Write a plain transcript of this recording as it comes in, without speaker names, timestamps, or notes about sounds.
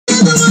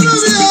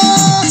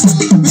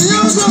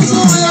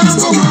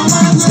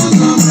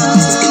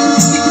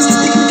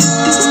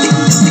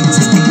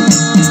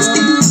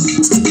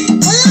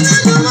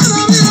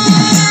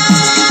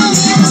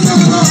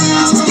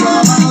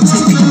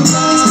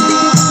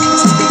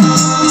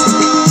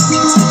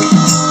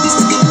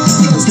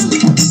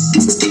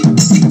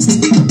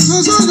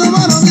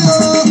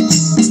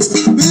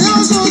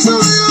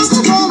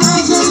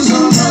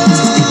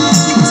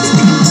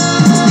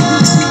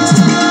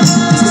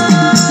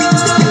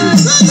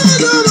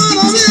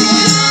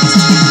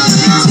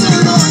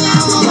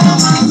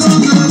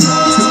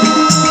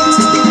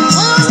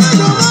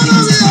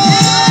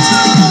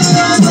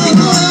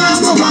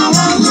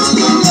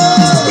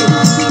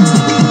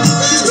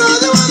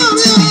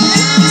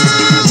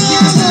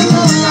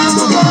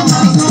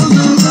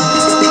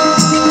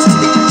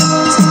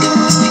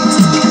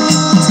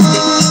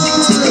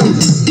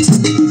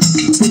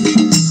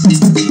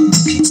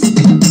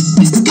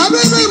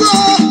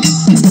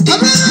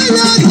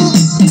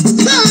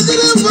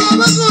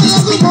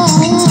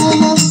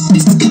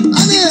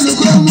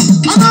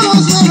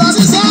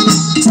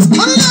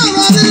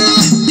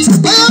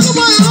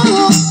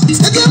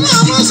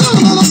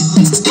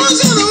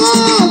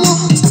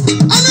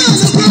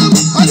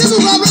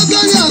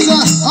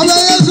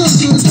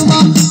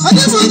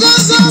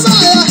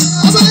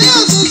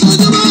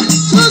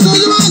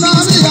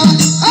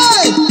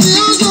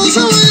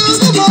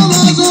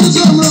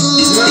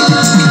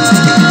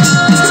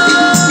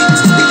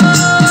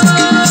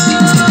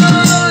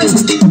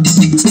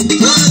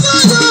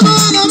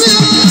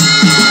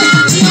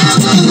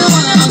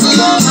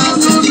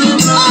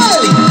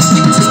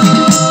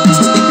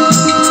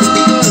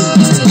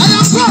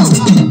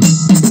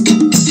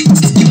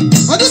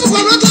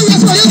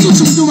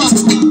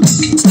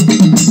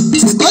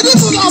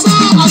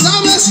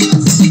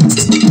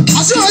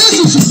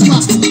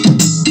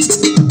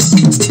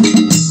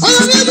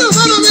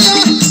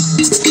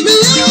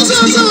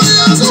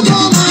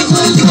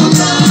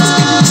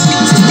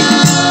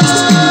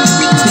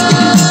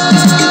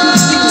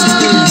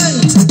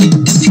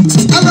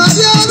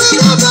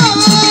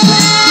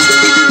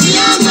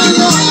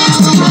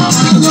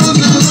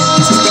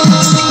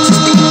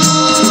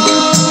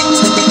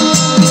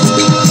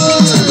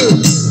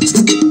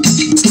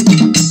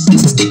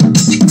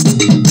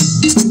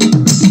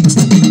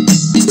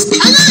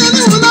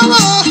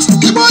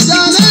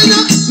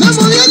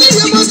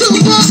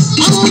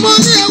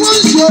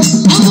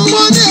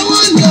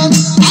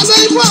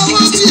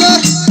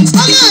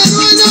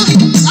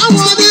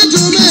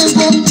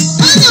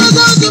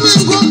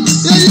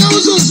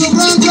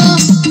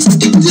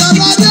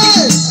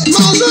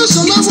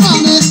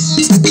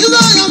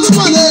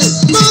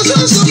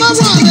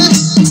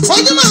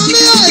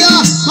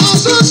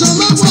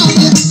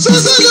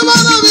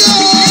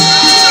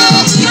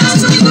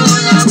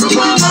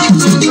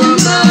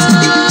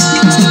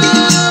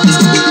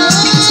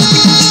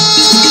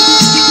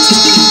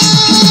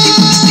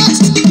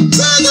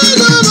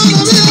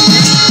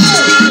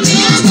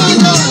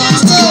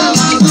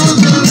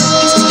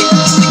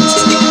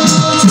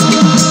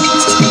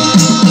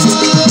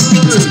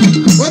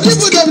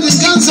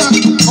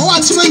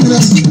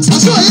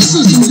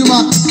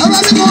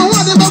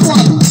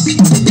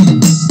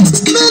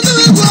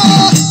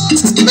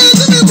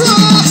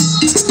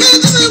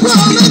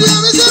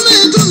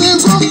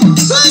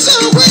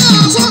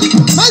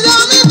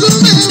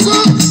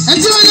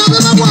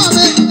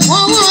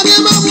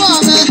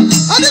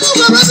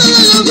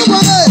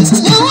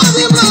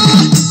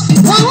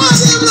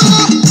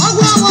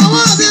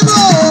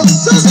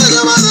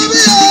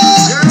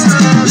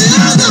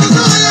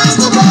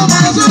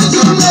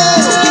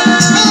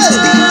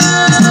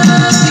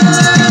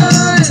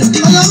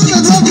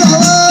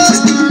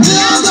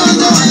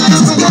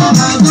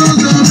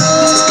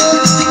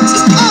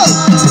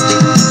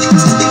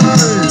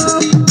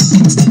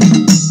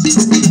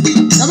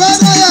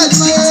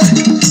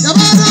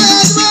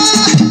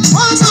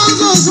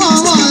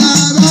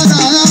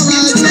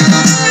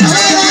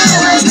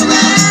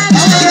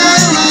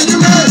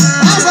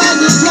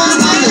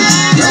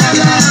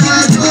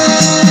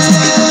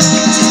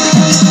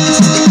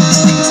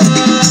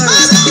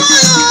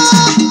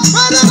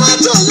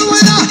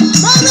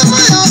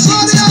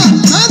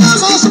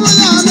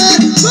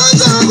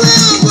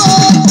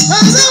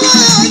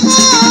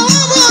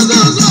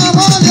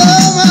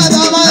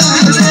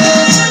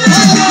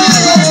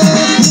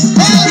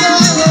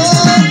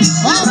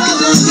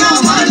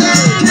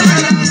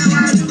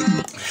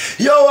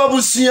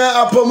Abusia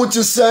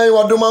apomuti sai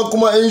wadoma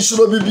kuma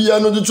enshiro bibia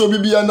no duto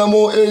bibia na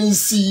mo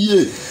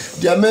ensiye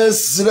dia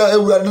mesra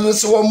ewurade ne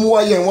se wo mo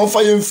ayen wo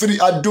fa yen firi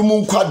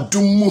adumu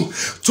kwadumu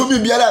to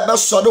bibia la be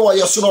so de wo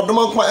yeso no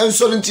doma kuma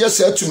enshiro ntie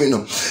se atumi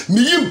no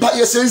miyimpa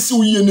yesensi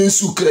uye ne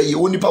nsu kraye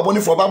oni pa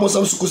boni fo ba mo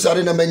sam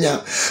sukusare na menya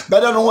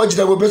beda no ho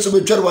gida bo beso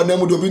betware wa na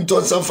mu do bi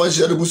nton sam fa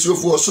hye de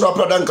busufu osura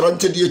prada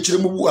nkrante de ekire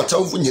mu bu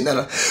atamfu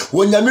nyinara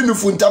wonyame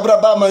nufu ntabra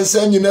ba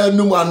mansa nyina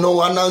num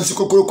ano anansi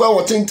kokorokwa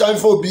woten time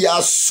for bi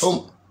asom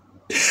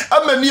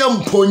amani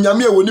ampo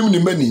nyame wonim ni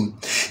mani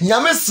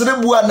nyame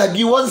serebu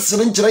anagi won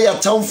sere nkyere ya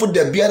tamfo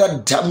da biara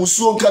da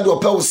musuo nka de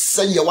opew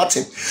seye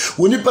wate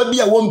wonipa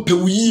bia won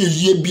pewu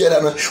yie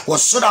biara no wo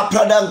sora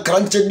prada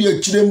nkranche de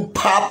akire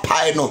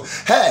mpapai no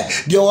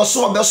de wo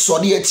so be so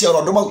de etie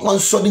rodoma kwan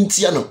so de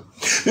ntie no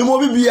memo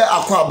bibia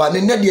akwa aba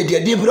ne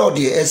de bra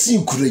de esi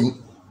nkuren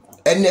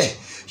ene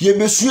ye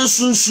besue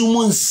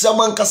sunsumu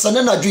nsama nkasa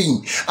ne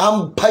nadwen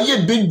ampaye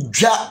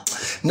bedwa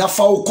na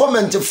fa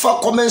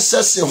comment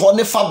section ho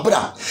ne fa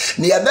bra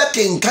ne ye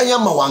beke nkanya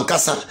ma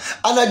wankasa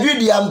anadwe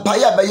de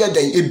ampaye abaye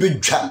dan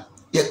ebedwa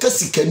ye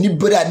kasika ni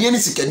bre ade ni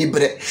sika ni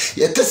bre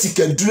ye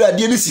kasika duro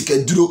ade ni sika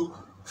duro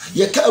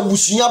ye ka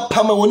abusunya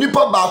pama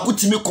wonipa baako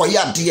timi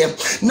koyade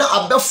na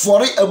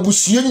abefore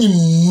abusunya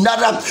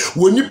nyinara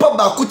wonipa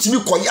baako timi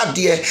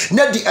koyade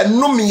na di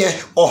enomye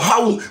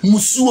ohaw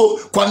musuo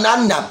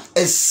kwanana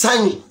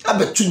esan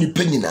abetu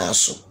nipa nyina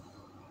so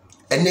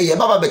ene ye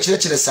baba be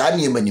kire saa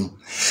ne manim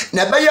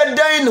na be ye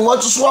dan ne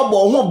watoso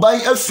abo ho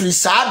ban afiri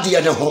saa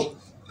de ne ho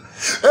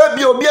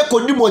ebi obi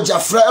ekodi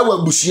mojafra ewa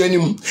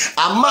busuanim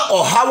ama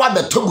ohawa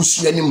beto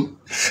busuanim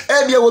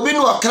ebi obi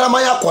no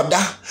akrama yakoda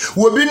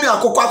obi no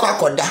akokwa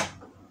akoda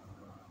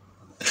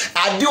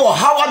ade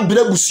ohawa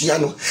bere busua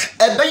no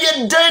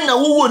ebeye dan na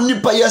wo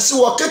nipa yesi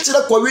wo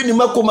kekire kwawe ni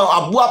makoma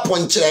abo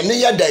aponkyere ne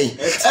ya dan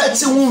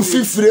eti hu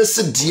mfifire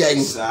se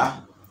dian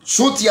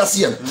so ti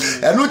ase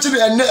eno ti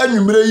ene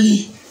anwumre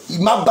yi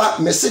maba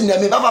mesenya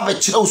me baba be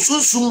kire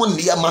osunsum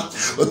ndiyama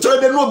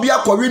otore de no obi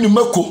akwawe ni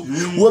mako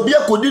obi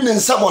akodi ne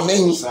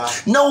nsabone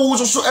na wo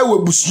so ewa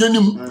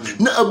busuanim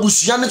na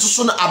abusua ne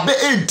so na abe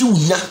edi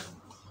unya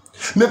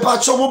me pa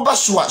cho bo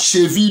baswa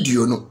share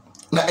video no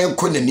na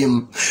enko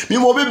nanim me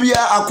mo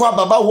bibia akwa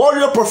baba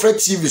Warrior Prophet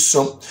TV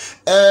so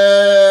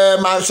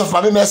ma so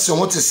fa me message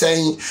what to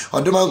say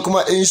odoma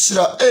nkoma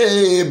enshira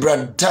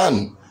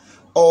bradan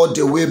all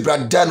the way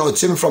bradan or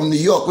team from New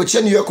York which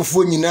New York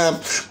for nyina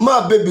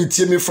my baby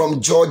team from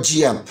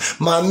Georgia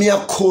my mia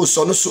course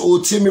on so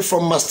team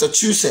from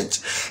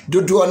Massachusetts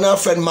dodo na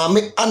friend mama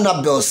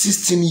Annabelle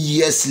 16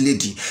 years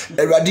lady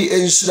eradi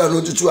enshira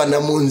no tutu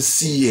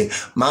anamonsie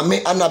mama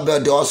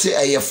Annabelle they all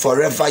say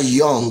forever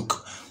young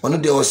one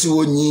of they all say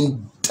onyin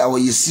our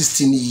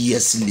 16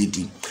 years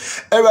lady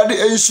eradi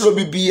enshiro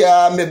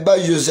bibia me ba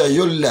Yosa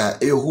yola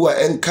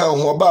ehua enka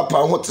ho ba pa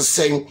ho te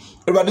sen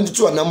erade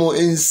tutu anamo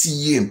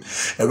NCA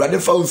erade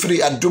fa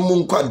mfiri adomu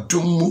nkwa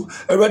adomu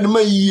erade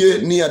mayiye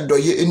ni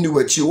adoye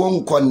eniwachi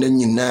won kwa na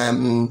nyina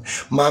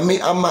mami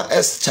ama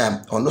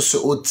Esther ono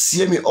so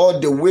otie me all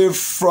the way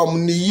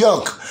from New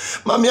York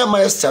mami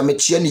ama Esther me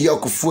chie New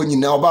York fo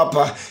nyina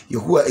obapa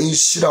yehua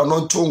enhyira ono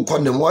nto nkwa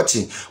na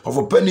mwachi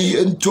ofopani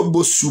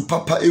entobo su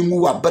papa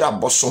enwu abra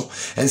boso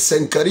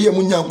ensenkari ya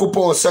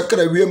munyankopon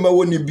sakra wiema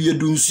woni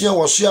biedunsia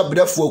wo so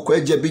abrafo kwa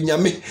agya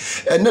binyame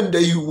ene da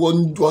yi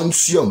won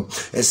suam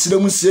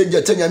musie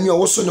jata nyame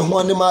owoso ne ho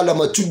ane mala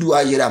matudu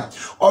ayira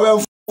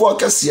owemfo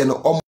kase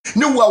no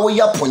ne wo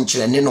ya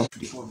ponkyere ne no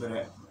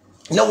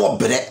na wo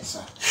bere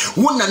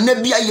wona na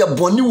bia ye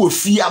bone wo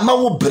fi ama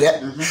wo bere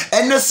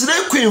ene sire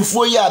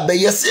kwenfo ya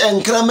abayese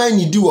enkraman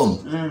ni diwom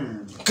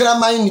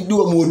kraman ni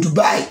diwom wo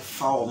Dubai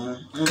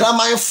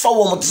kraman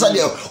fawom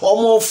tsade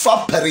omo fa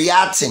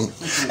periatin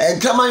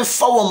enkraman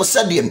fawom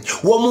sade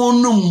wo mo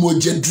num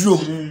mojeduro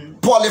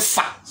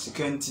polifa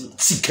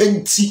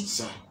sikanti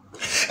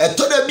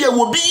etoda bia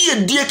wo bi ye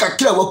die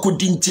kakra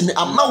wakodi ntini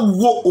ama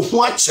wo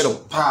ohu akyerew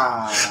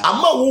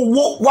ama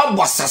wo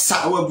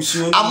wabosasa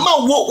ama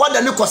wo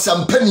wada ne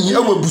kosampani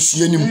ewa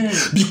busuanim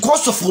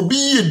because of obi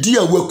ye die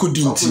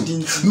wakodi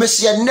ntini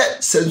mehye ne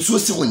sansuo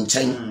si wo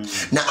nkyɛn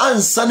na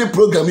ansa ne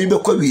program yi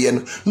bekɔ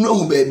wiye no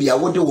hu ba bia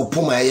wo de wo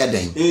poma ya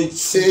dan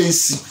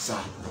esi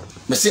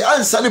mehye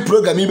ansa ne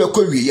program yi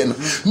bekɔ wiye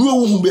no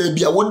hu ba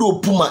bia wo de wo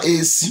poma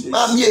esi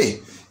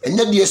amye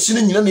enya de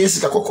esine nyina na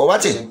esika kokko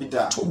wate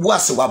to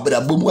buase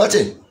wabrabo mu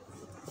wate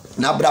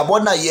na brabo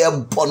na ye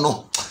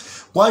bono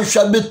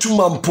wanhwa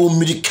betuma mpo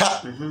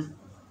mirika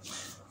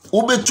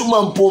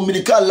ubetuma mpo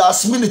mirika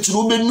last minute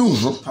no benu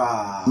ho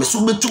meso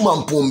betuma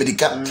mpo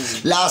mirika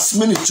last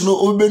minute no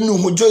obenu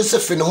ho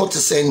Joseph ne ho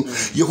tesen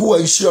Yehowa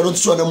nhyira no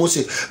tso na mo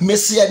se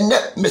mesi ene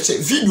mese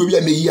video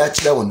bia me yi a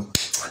kire won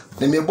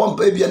na me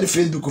bompa bia ne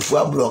Facebook fu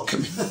ablock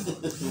me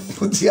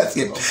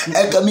otiatie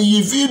e ka me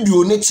yi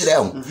video ne kire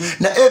ho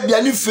na e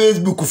bia ne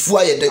Facebook fu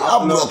ayede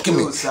ablock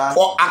me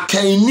o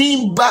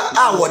akani ba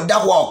a woda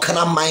ho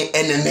okana man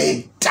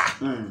enene da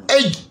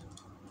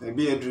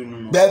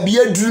baby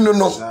adru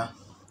no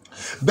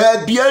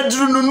baby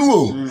adru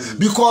no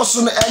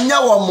because no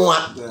enya wo mo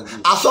a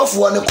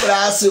asofo ne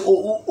kura se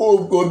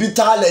obi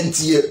talent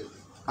ye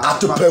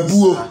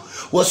atopabuo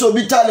wo so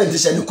obi talent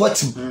se ne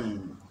kwatim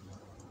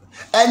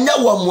enya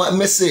wo mo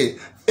mese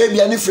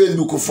ebia ne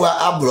Facebook fo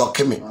ablock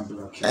me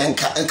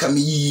enka me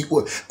yi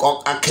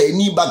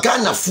akani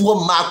bagana fo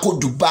mako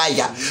Dubai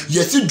ya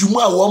yesi dumu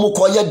a wo mo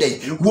koye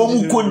den wo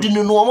mu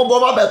kodini no wo mo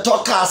ba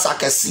beto ka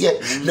asakese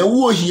na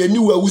wo hiani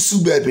wa wusu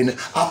baabi ne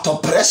ato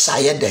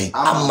pressure ye den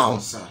ama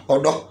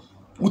odo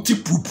uti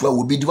pupu a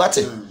wo bi di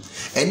wate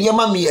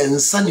eniema me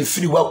ensa ne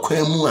firi wa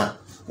kwan mu a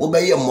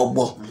wobɛyɛ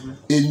mmɔbɔ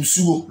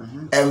ensuo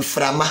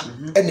emframa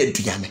ene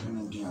duane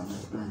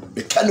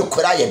me ka no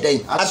kora yɛ den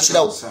akyerɛ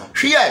wo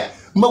hwɛ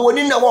ma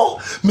woni na wo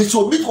me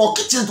so obi ko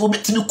kitchen obi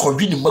timi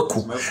kɔdwi ne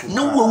mako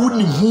na wo wu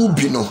ne hu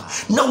bi no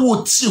na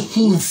wo ti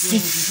hu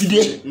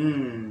fifire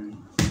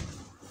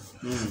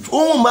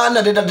ma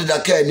na deda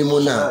ka ni mu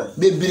na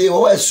bebire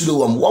wo asuro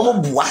wo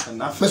boa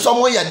me so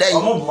mo yɛ den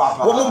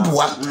wo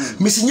boa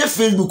me sinye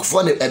Facebook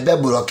fo ne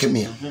ebe block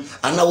me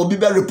ana obi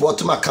be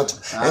report ma account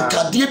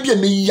nkade bi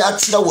me yi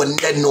akyerɛ wo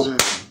nne no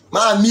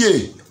ma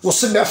mie wo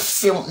se be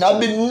film na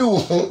be nu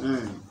ho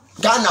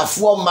Ghana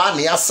fo ma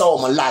na ya sa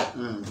wo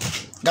line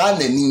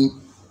Ghana ni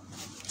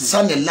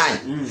Sunday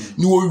line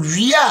ni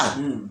owia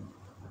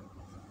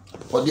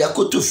o dia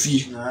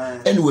kotofie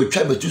ene we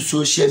twa betu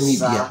social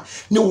media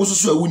ne wo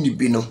soso awu ni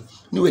bi no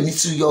ne we ni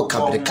ti yo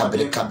kabre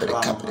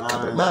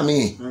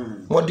mami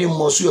modern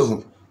mosu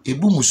ehu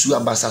ebu musu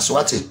abasa so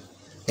ate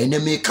ene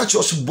me catch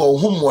us bo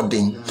ho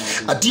modern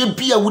ade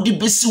bia wodi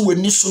besi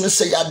wani so ne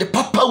se ya de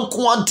papa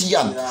nko ade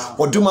am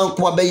oduma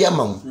nko abeya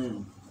ma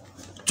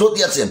to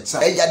dia tem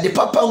ya de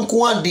papa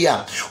nko ade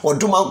a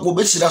oduma nko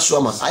be sira so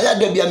ama aya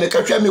da bia me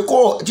katwa me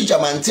ko teacher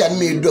mante an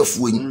me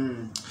edofuo ni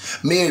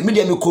me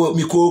dia me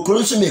ko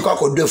kronso me kwa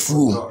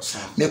kodafuo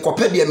me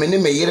kope dia me ne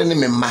me yere ne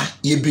me ma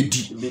ye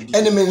bedi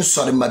ene me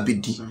nsore ma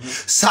bedi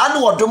saa ne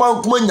wodoma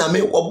nkoma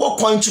nyame obo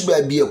kwanchi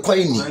ba bia kwan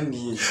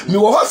ni me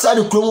wo ho saa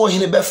ne krom wo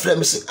hene be frɛ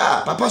me se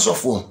papa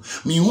sofo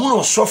me hu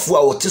no sofo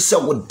a wote se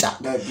woda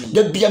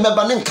da bia me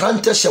ba ne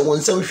nkranta hye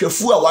won se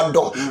hwefu a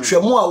wadɔ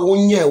hwe mu a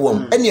wonye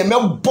wom ene me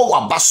bɔ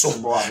wabaso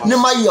ne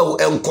ma ye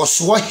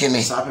enkoso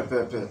hene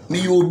me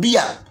ye obi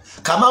a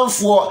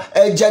kamanfo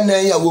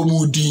ejanan ya wo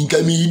mudi nka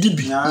mi di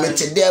bi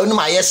metede no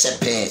ma ye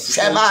sepe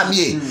hwe ba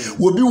mi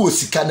wo bi wo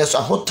sika ne so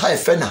ahota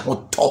efe na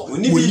hoto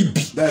woni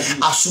bi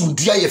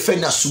asumdua ye fe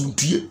na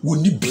asumdue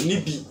woni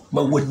bi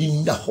ma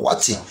woni na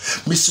hoate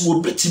mesi wo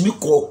betimi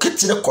ko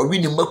ketire kowe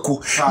ni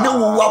mako ne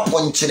wo wa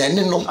ponkyere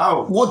ne no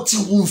wo ti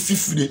hu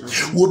fifire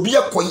wo bi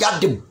akoya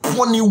de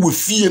boni wo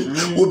fie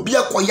wo bi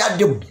akoya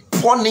de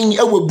boni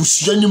e wo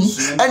busua nim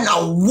e na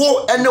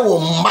wo ene wo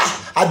ma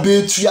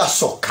abetu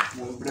asoka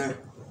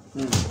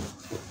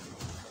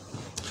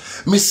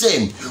me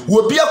say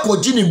wo bia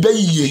koji ni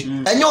bayiye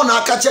enye ona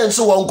aka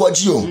chense wo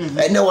nkoji o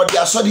ene wo de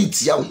asori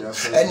tia wo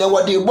ene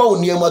wo de bo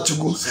oni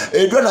amatugu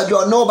edo na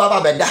jo no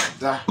baba beda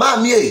ma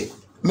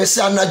me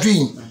say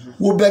anadwin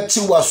wo beti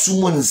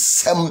wasumu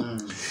nsem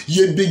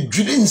ye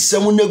bedwiri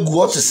nsem na gu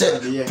oto se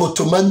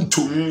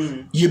potomanto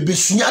ye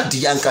besunya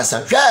de yankasa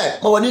hwe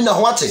ma woni na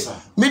ho ate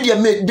media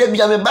me de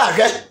bia me ba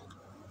hwe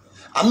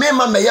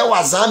amema me ya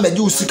wazan me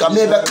di usika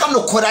me be ka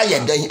no kora ye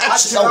den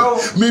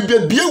akyerɛ me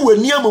bebie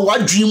wani am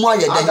wadwi mu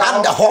aye den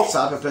anda ho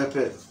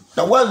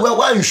na wa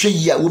nhwe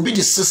yi a obi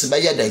di sisi be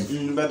ye den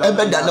e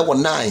be da na wo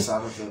nine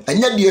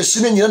anya de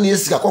esu ne nyina na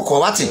esika kokɔ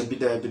wate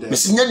me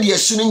se nya de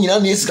esu ne nyina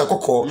na esika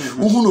kokɔ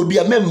uhu no obi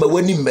a memma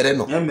wani mmere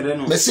no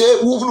me se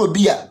uhu no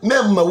obi a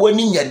memma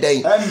wani nya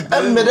den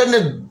mmere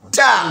ne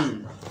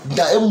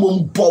da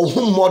emom bo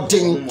hu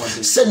modern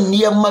se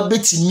niema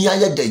betimi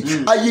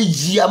ayeden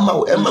ayeyi ama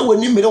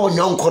wani mere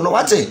wonyanko no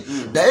wate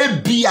da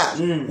ebia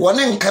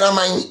woni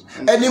nkraman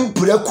eni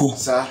mprako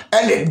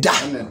eni da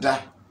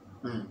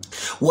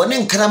woni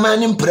nkraman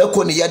eni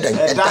mprako ne yeden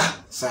eda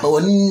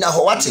woni na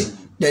ho wate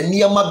da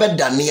niema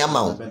beda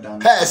niema wo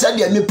se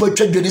de me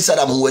potwa dwedi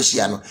sada mo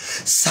wahia no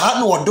saa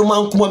na wodoma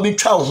nkoma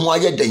betwa ho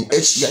ayeden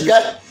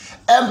ahia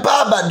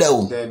empa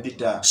badao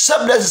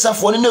sabda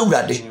safo ne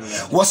nawurade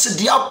wo se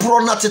dia pro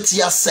na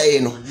tete asai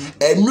no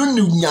enu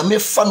ni nyame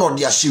fa no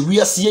de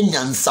ahyewiase ye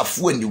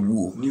nyansafo ani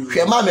wuo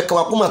hwe ma me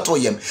ka koma to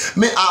yem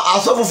me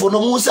asofofo no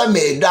mu se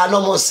me da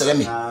no mo sere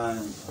me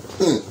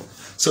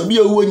so bi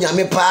owo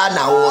nyame pa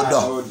na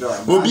wodo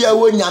obi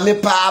owo nyame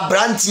pa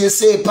brantie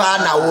se pa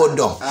na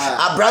wodo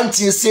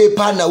abrantie se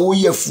pa na wo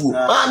yafuo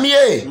ma me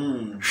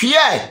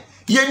hwe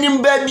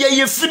yenim ba bia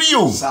ye firi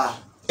o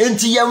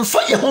enti yemfa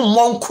ye ho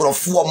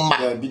monkrofo ma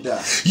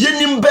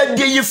yenim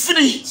babia ye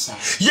firi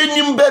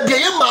yenim babia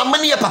ye maama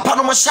ne ye papa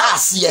no mo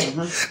shaase ye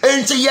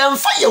enti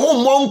yemfa ye ho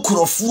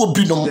monkrofo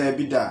binom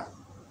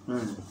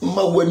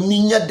ma wani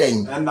nya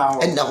den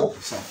enda ho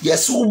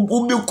yeso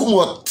ubekum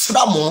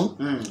otramo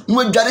no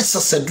adware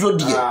sasadro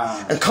de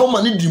enka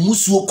ma ne di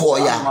musuo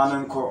koya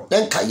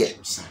enka ye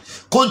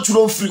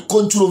kontrol free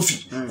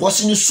wo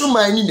se ni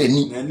suman ni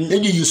nani e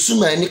de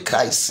suman ni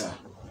Christ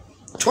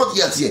tot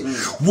yet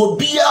wo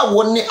bia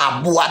woni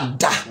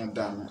aboada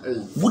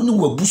woni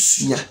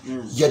wabusunya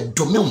ye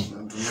domem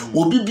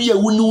obi bia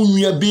woni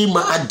unua be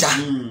ma ada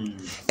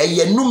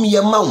eye num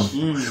ye ma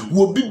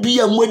wo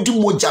bibia mwadi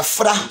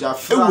mojafra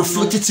e wo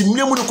fio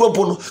titimire mu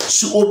kropo no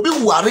si obi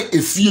ware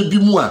efie bi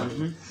mu a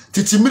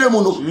titimire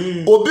mu no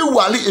obi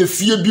ware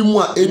efie bi mu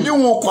a eni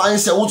wo kwan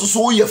se wo so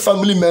wo ye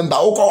family member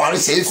wo ko ware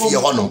se efie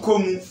ho no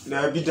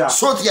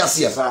so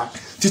tiasia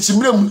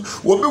titimrem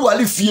wo bi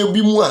wale fie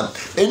bi mu a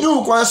eni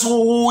ukwan so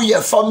wo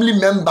ye family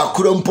member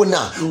krompo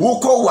na wo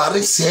ko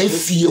ware se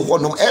fie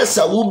honom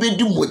esa wo be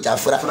di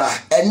mojafra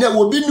ene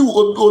wo bi ni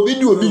obi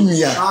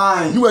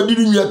nua ni wadi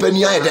nua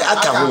pani aye de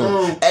aka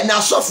ho ena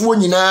asofo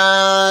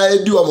nyina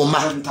edi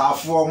omoma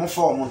ntafo mo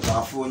fo mo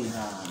ntafo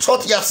nyina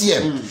sort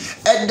yase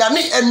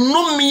edane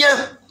enumye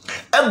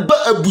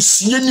eba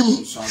abusuye nim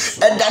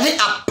edane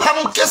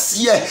apam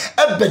kese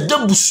ebeda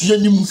busuye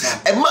nim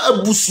ema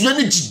abusuye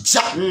ni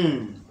jija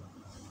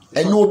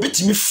ene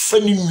obetimi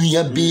fani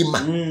nua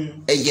bema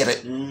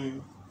eyere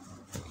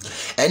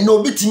ene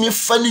obetimi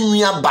fani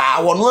nua ba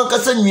wono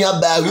akasa nua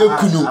ba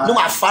yakunu ne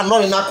wafa no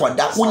na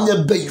akoda wonya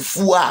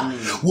bayifu a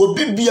wo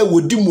bibia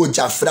wodi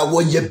mojafra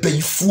wo ye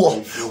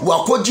bayifu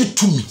wakogi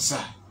tumi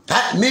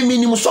ha memi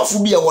ni musofo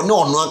bia wone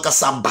ono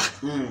akasa ba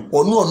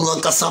ono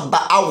akasa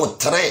ba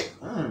awotre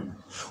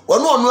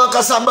ono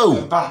akasa ba o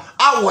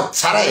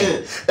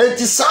awotre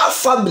enti sa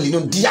family no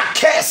dia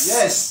curse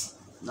yes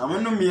na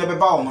menu me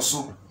beba o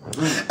so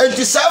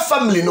enti sa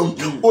family no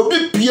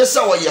obi pie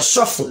sa wo ye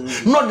sofo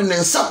no de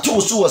nsa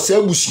to so wo sa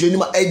abusue ni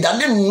ma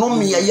edane no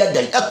me ye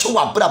dan eto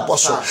wa bra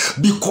boso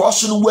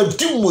because no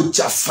wadi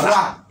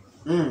mojafra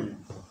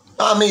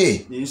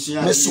amen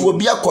mesi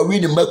obi akọwi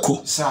ni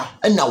mako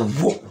na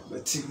wo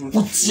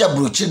uti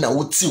abroche na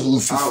wuti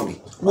hu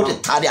fifiri wo de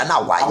tare na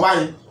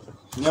wai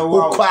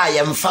wo kwa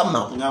ye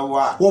mfama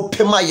wo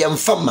pema ye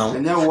mfama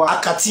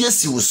akate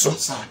asi wo so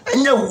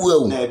enya wo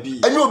awu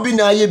enya obi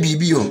na aye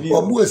bibi o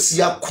obu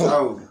asi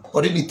akọ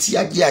ode ni ti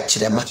age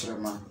akirema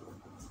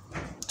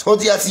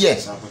todi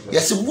asiye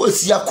yesi bu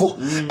asi akọ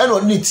ena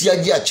ode ni ti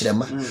age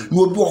akirema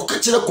na obi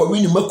okakire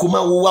kọwi ni mako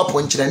ma wo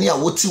wapo nkirene a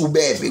wuti wo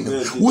bebe no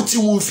wuti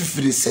wo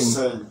fifiri sen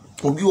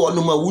obi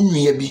ono ma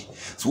wunua bi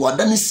so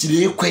wadane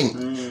sire kwen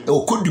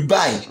oko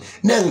Dubai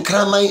na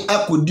nkraman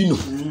akodi no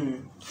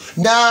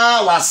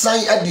na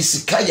wasan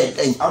adisika ye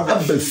den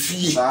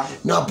abafie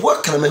na aboa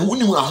kraman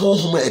wuni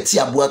ahohom ati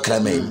aboa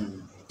kraman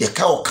ye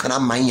ka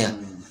okraman ya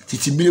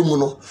titibire mu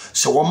no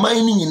so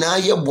woman ni nyina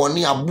ye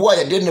bone aboa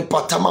ye de ne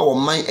patama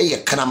woman ye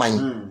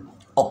kraman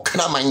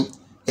okraman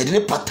ye de ne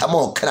patama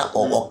okra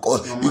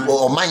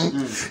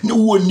oman ne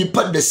wo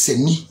nipa de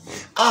sani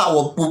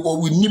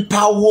wo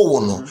nipa wo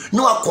no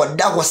no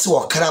akoda wo se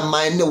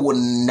okraman ne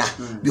wonna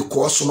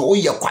because no wo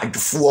ye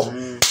kwadwofo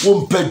wo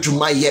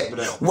mpadwuma ye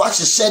wo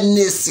hye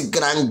ne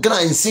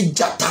sigran si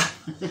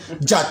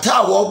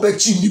jata wo ba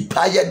chi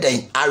nipa ye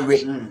den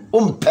awe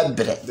wo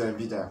mpabre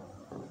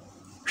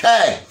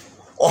hey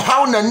o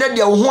how na ne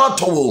de ho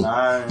atowo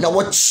na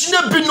wo chine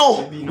bi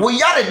no wo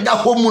yare da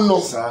homu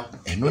no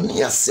eno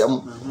ne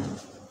asem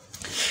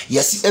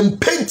yes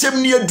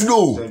empentem ne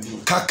aduro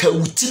kaka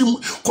wutirim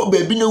ko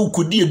baabi na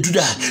ukodi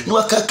adura na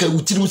wakaka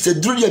wutirim se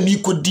duro ya mi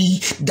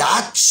kodi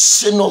da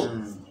che no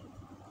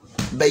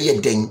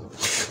beye den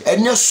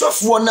ene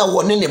sofo na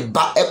wone ne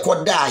ba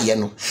ekoda aye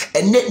no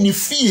ene ni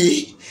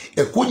fie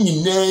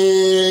ekonyina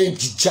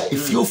jija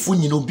efiofo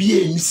nyina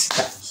obi eni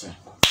sika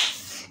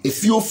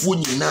efiofo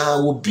nyina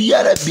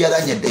obiara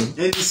biara nyeden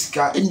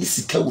eni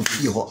sika wo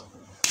fie ho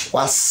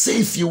wa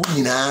safe wo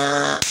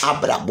nyina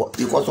abrabo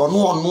because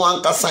ono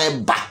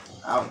ankasan ba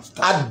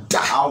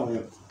ada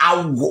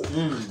awo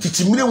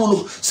titimire mu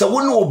no se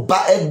wo ne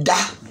oba eda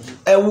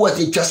ewo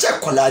te twase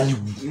kola ni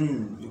wu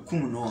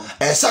no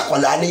esa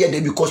kola ne ye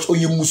de because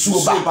oye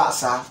musuo ba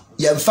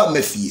ye mfa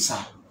mafie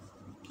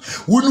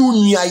wonu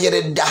nua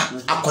yere da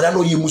akola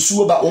no ye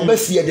musuo ba o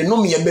mafie de no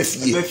me ye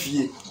mafie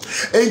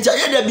enja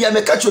ye de bia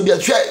meka cho bia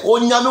hwe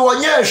onyame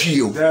wonye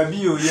ahwie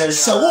o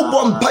se wo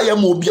bompa ya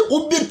mo bia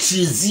obi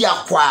trizi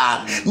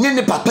akwa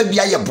ne papa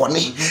bia ye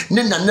bone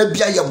ne nana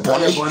bia ye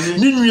bone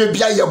ne nua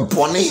bia ye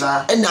bone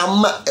ena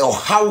ama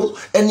ohaw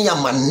ene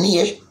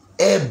amane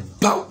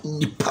ba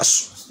nipa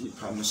so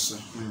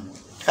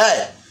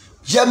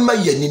yema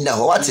yeni na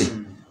ho wate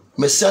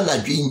mesa na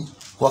dwen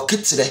ho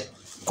ketire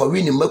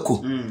kwawi ni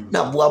mako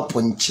na boa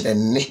ponkyere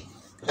ne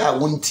a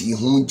wonti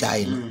hu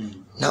jai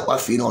na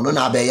wafi no no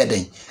na abeye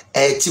den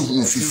ti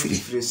hu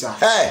fifiri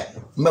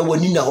ma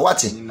woni na ho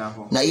wate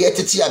na ye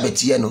tete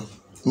abetie no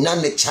na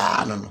ne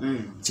cha no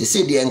se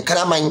se de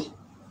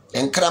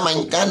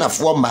enkraman kana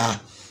fo ma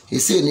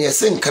se ne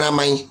se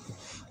enkraman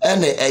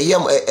ene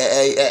eyem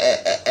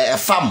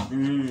fam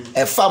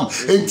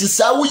enti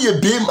sa wo ye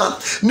bema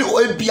ne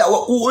obia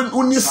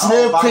woni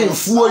sire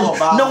kwenfuo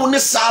na woni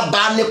sa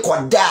ba ne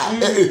koda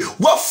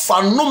wo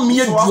fa no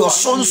me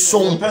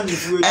aduosonson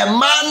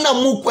ma na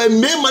mu kwa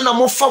mema na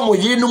mo fa mo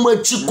yi no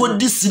machi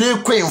kodi sire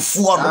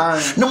kwenfuo no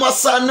ne mo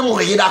sa ne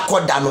mo yi da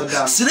koda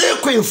no sire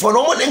kwenfuo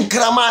no mo ne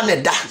nkrama ne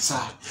da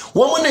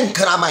wo mo ne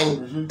nkrama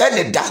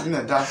ene da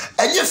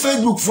enye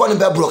Facebook fo ne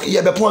be block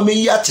ye be pon me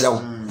yi a kire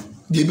wo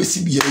de be si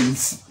bia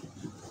nsi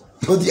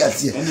no di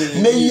asie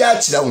na ya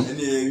kira wo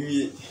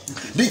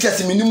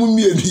dikasi minimum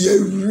mi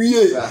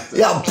wie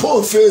ya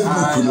po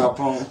Facebook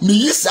no mi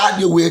yi sa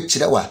de we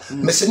kira wa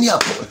me se ni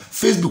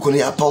Facebook no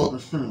ya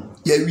pon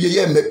ya wie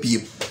ya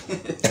mapie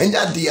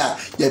enya dia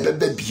ya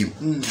bebe biem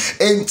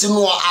enti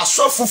no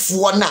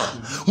asofofo na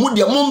mu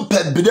de mu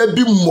mpabira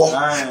bi mo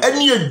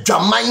ene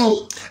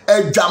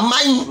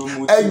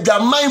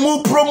adwaman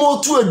mu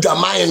promote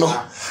adwaman no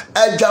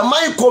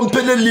adwaman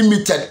company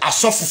limited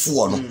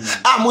asofofo no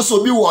amoso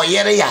bi wo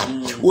yere ya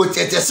wo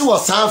tetese wo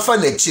sanfa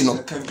na chi no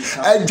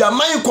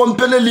adwaman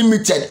company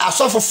limited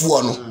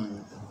asofofo no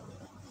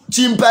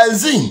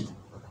chimpanzee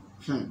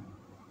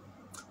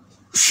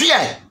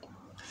hwe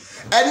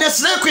ene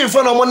sre queen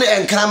for no mo ne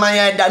enkraman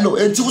ya da no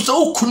enti wo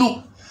so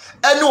okunu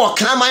ene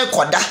okraman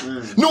koda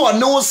ne wo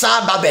ne wo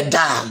sa ba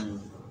beda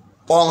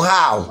on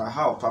how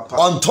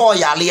on to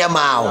yale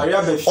ma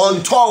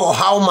on to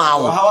how ma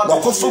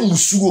wakofa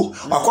musuo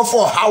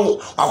wakofa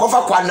how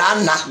wakofa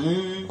kwanana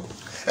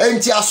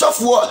enti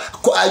asofo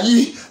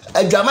ayi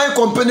adwaman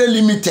company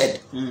limited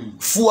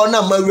fuo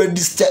na ma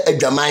register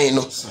adwaman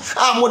no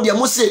mo de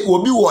mo se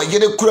obi wo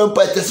yere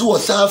kurampa tese wo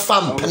san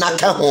fam pena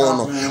ka ho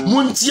no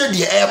muntie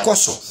de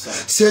ekoso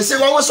sese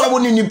wo so bo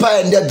ni nipa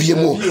enda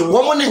biemu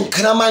wo mo ne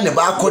nkrama ne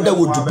ba akoda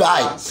wo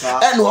Dubai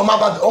ene wo ma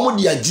ba wo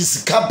de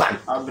agisika ban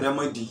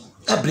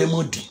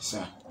abremodi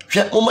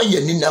hwe mo ma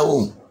yeni na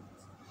wo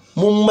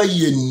mo ma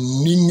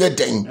yeni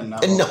nyeden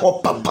ene ho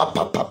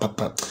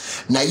papa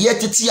na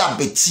yetiti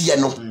abetie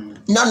no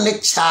na ne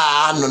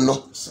cha no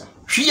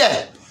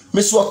hwe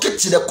me so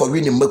oketire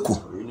kowe ne maku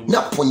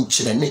na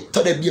ponkyere ne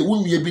tore bia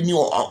wunwie bi ni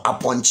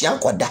aponche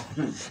akoda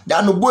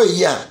da no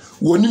boyi a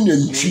woni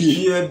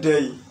nantwie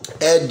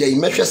edai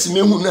mehwese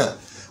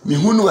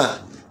mehunu a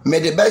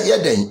mede ba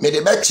yeden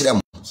mede ba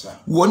kyerem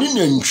woni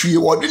nantwie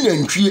wodi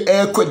nantwie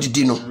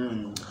ekwadidi no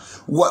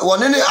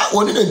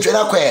woni nantwie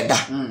na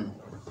kweda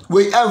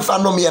we amfa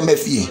no me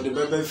mafie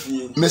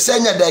me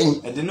senya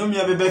dan ede no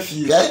me bebe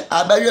fie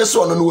abawe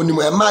so no woni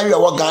mo ma we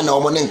wo Ghana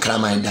wo ne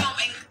nkraman da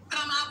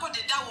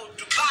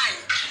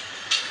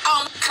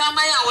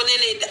krama ya wone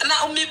ne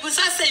na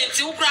umibusa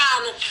senti ukra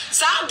no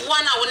sa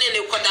aboa na wone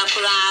ne koda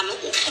kra no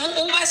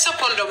uba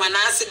sekondo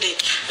manase de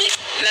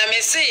na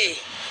me se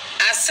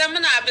asem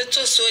na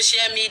abeto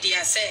social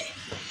media se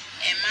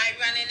e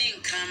ma ne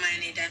nkrama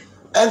ne da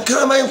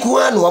enkraman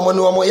kuan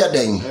wo mo ya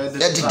dan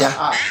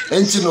edida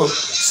enti no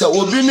se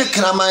obi ne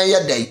kraman ya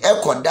dan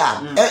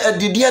ekoda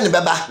edide ne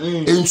beba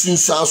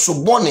ensunsu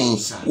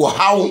asobone wo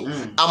hawo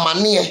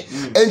amane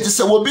enti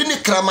se obi ne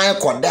kraman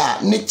ekoda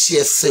ne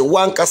chiese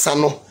wankasa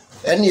no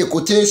ene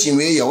quotation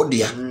we ye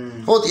odia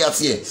odia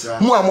tie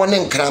mu amone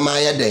nkrama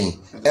ya dan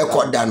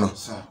ekoda no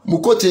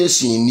mu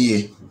quotation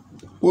nie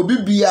obi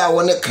bia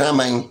woni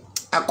kraman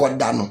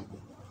akoda no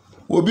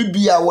obi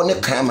bia woni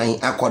kraman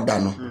akoda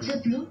no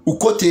u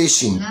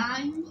quotation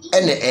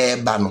ene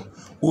eba no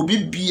obi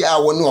bia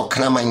woni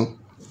okraman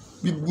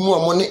mu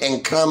amone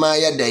nkrama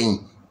ya dan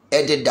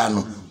ededa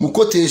no mu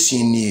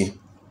quotation nie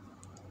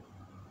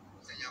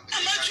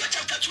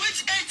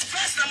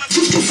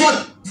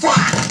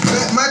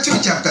Matthew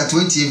chapter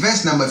 20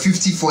 verse number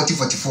 50 40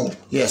 44.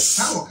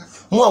 Yes.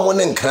 Mo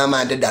amone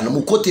nkrama deda no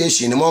mu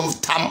quotation ni mo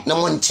tam na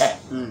mo nche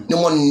ni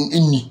mo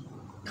inni.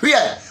 Hwe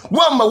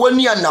wo ma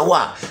wani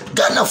anawa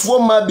Ghana fo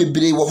ma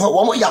bebre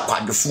wo mo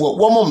yakwadefo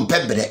wo mo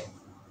mpebre.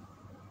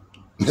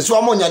 Nso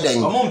wo mo nya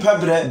dan. Wo mo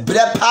mpebre. Bre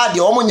pa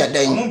de wo mo nya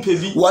dan.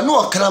 Wo ne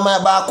okrama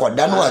ba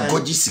akoda no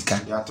agoji sika.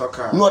 Ya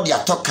toka. No de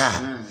atoka.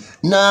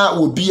 Na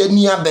obi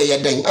ani abaye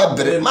dan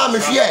ebre. Ma me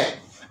hwe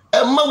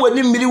emma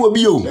wani mmiri wo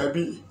bi o.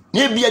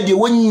 Ne bia de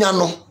wonya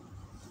no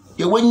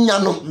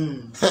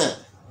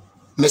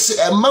mese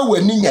emma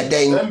wani nya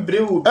dan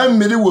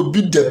emmiri wo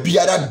bi da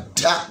biara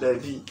da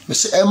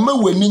mese emma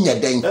wani nya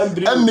dan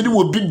emmiri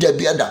wo bi da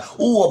biara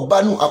wo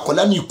ba no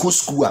akola ni ko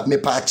school a me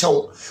pa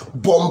achew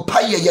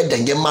bompa ye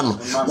dan ye ma no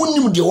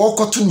wonim de wo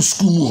koto no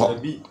school mu ho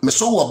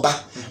mese wo ba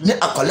ne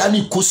akola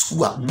ni ko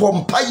school a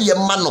bompa ye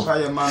ma no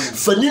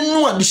fani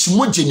nu ade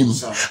shimojenim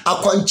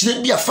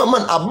akwankyire bia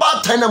faman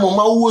abatan na mo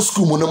ma wo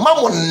school mu no ma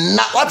mo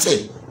na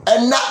wate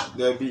ena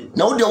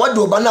na wo de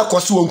wado ba na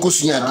koso won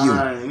kosua ade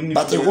o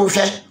but wo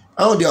hwe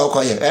awu de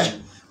okoye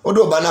wo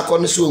do ba na ko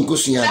no so won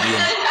kosua ade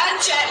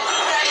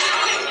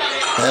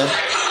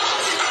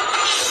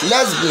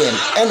lesbian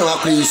eno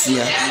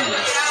akoyisia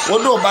wo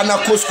do ba na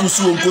ko school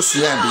so won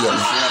kosua ade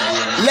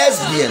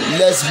lesbian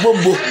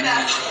lesbobo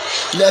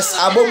les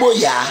abobo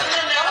ya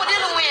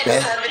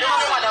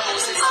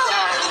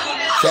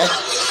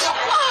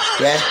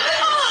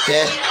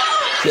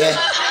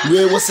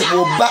we was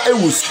oba e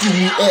wo school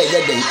mu e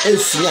ye den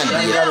esua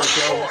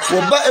de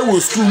oba e wo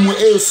school mu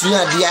e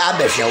esua de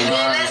abehwe wo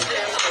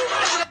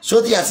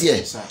so ti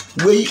ase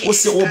we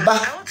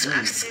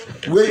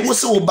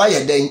was oba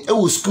ye den e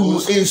wo school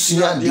mu e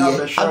esua de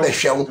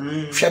abehwe wo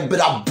hwe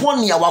bra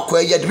boni a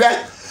wakọ ye de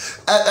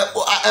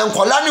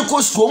enkola ni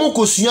ko school mu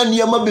ko sua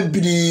ne ma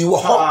bebiri wo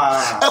ho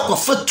e ko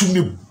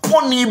fatumi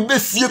boni be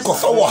fie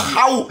kofa wo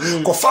haw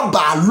kofa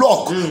ba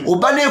lock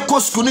oba na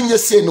ekosku no nye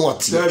se no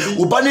oti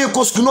oba na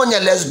ekosku no nye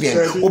lesbian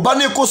oba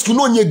na ekosku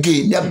no nye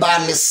gay ne ba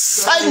ne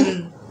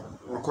san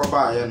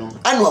okoba aye no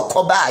anu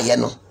okoba aye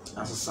no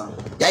asesa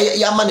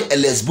ya man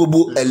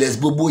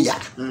elesbobo ya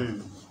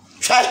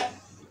hwai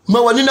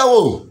ma wani na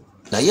wo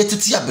na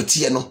yetiti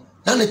abetie no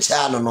na ne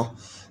cha no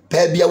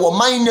baabia wo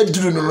man na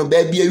duru no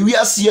baabia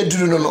wiase ya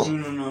duru no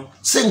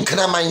se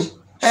nkraman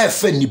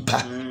efe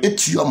nipa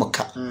etuo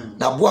mka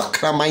na boa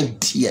kraman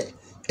tie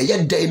eye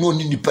dan no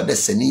ni nipa da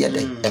sani ye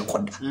dan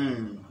ekoda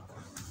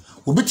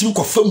obitimi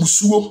kofa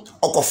musuo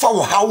okofa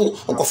wo hawo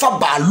okofa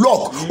ba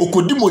lock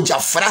okodi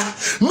mojafra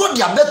no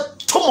dia be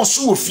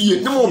tomoso wo fie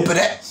ne mo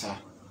bre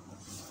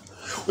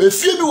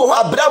efie bi wo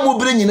abra mo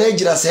bre nyina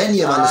agira sa ne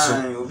yema so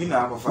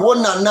wo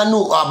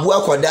nanu abu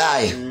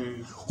akodae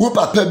wo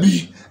papa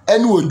bi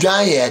ene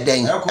odwan ye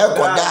den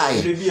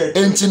ekodae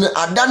entine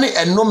adane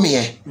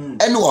enome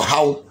ene wo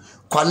hawo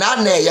kwana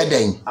na ye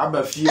den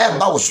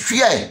ba wo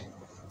hwe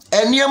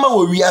eniema wo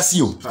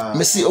wiase o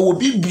mesi wo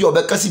bibi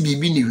obekasi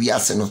bibi ni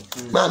wiase no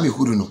ma me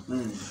huru no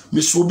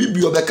mesi wo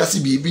bibi obekasi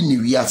bibi ni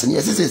wiase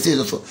ne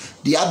sese so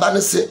di aba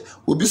ne se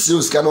obi se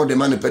oska no de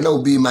man pe na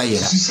obi ma ye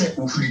sise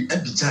ofuri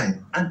abitan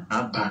an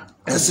aba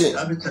ese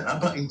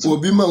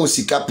obi ma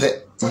osika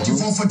pe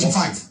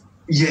 44-45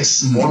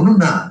 yes ono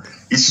na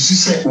isusu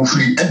se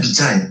ofuri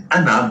abitan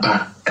an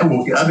aba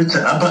ewo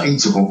abitan aba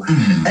into ho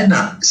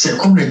ena se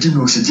comrade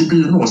no se tibi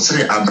no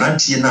sere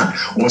abrantie na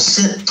wo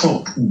se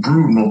top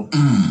blue no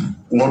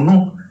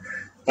wono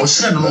o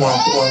se no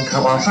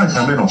wa fa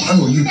kame no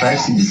anu yi pa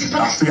si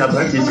afi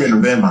abrantie je no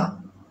bema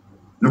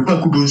no pa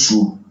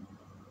kudonsu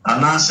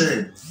ana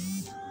se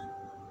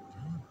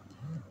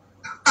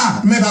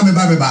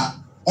meba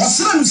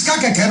osira msika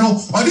keke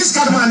no odis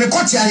kadma ne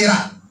koti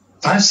ayira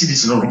 5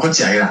 cities no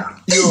koti ayira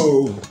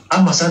yo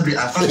amasabi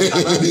afa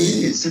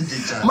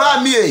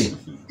mami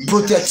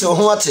protect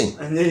ho atin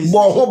bo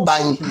ho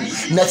ban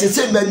na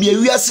tete ba bia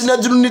wiase na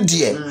duru ne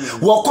de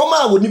wo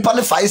koma wo nipa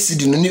ne 5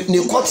 cedi no ne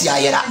koti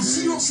ayira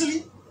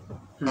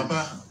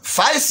papa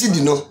 5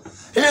 cedi no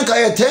ene ka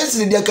ye 10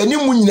 cedi de ka ni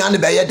mu nyina ne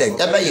ba ye den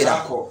e ba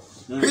yira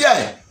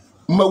ye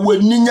ma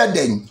wani nya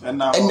den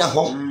ena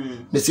ho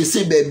na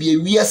sese ba bia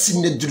wiase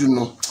ne duru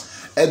no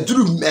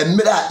eduru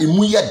emira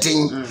emu ye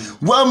den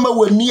wa ma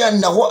wani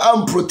na ho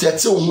am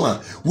protect ho a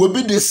wo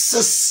bi de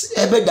 6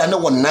 ebe da ne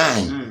wo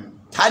 9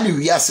 hani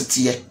wiase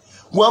tie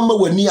wa ma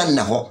wani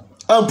na ho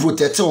am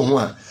protect ho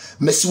a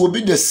mesi wo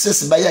bi de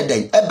 6 ba ye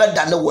den ebe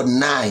da ne wo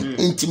 9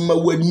 inti ma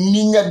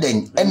wani nya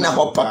den ena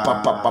ho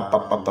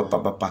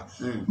papa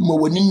ma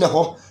wani na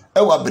ho e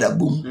wa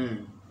brabum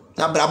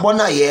na brabo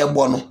na ye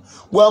ebo no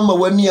wa ma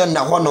wani na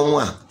ho no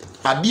a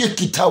ade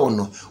kita wo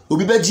no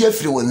obi beji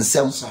afiri wo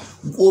nsem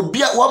obi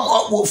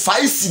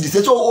 5 cedi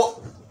se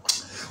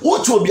wo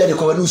to obi ade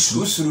ko na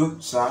usuru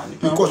sa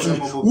because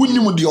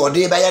wunimu de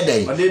ode ba ya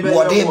den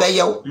ode ba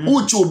ya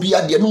wo to obi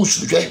ade na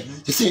usuru hwe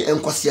se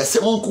enkwase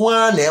asem nko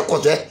a na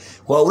ekotwe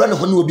wa wura ne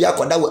ho na obi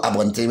akoda wo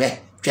abontenwe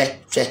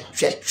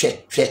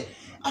hwe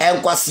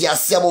enkwase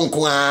asem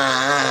nko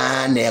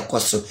a na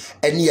ekoso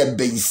ene ya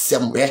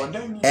beisem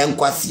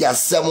enkwase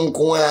asem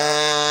nko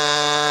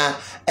a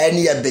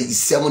ene ya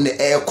beisem ne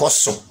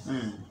ekoso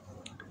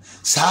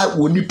sa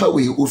wonipa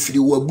we ofiri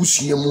wa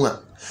busuamu a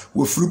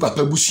wofuru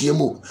papa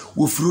busuamu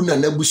wofuru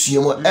nana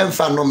busuamu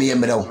emfa nom ye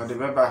mrew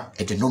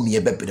ede nom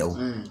ye bebrew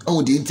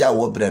awu de ntia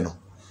wo bre no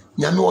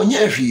nyame onye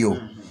hwiyo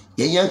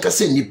ye yanka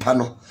se nipa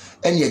no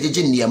ene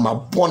yejeje ne ma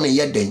bone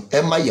ye den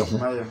ema ye ho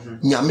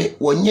nyame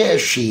onye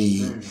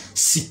hwe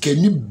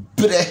sikani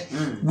bre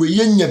we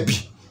ye nya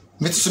bi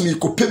metiso mi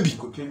kope bi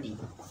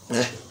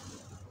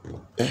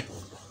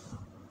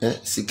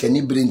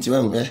sikani bre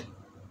ntima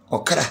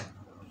okra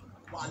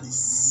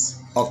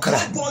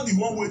Nobody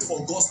won't wait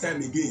for God's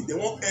time again. They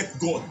won't help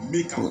God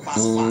make them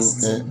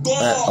fast.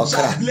 God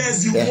shall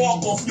bless the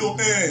work of your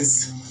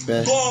hands.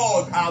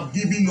 God have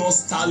given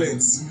us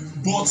talents,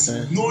 but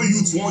no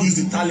youth won't use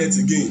the talent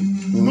again.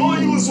 No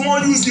youth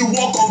won't use the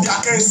work of their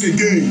hands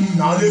again.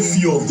 Now they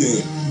fear of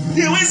them.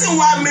 The reason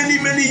why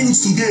many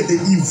youths today they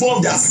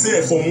involve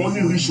themselves for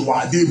money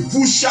ritual, they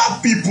push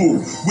out people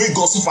where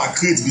gossip and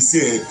create be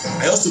said.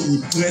 I also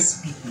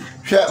impress people.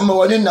 hwe ma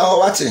wani na ho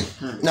wate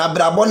na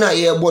brabo na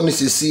ye bo no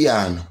sisi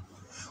ya no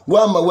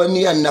wa ma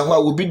wani na ho a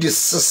obi de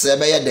sese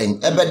be ye den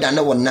ebe da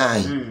ne wo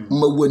nan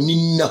ma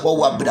wani na ho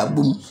wa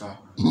brabum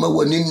ma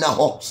wani na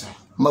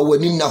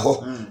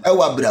ho e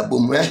wa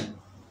brabum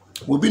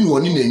obi no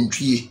woni na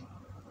ntwie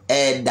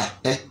eda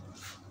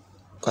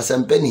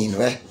kwasempani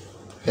no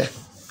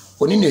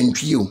woni na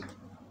ntwie o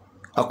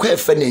akwa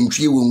efe na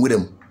ntwie wo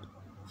nwuram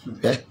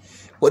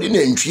woni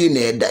na ntwie na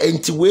eda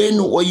enti we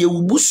no oye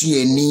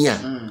wubusuani a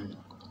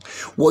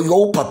wo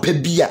yo papa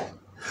bia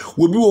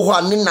wo bi wo ho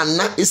ane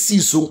nana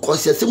esi so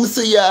nkosia sem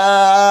se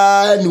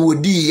ya ni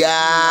wodi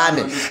ya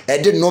ne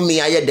ede no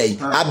me aye dai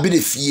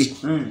abire fie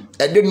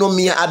ede no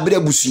me abire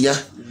busuya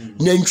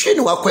na ntwie ne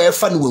wakwa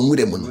efa ne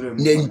wanwure mu no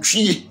na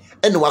ntwie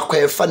ene wakwa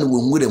efa ne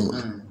wanwure mu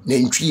na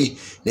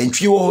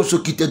ntwie wo ho so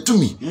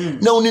kitatumi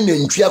na woni na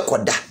ntwie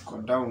akoda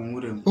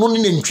no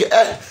ne ntwe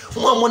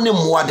mo ne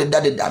mo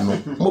adeda no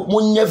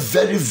mo nye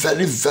very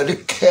very very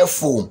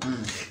careful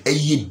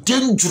e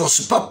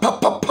dangerous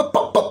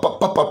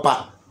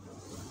papa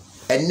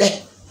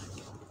ene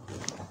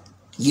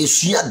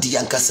yesua de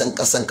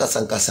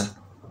yankasa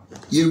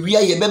ye wia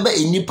ye beba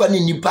enipa ne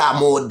nipa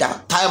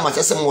amoda time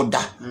atese moda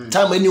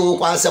time eni ho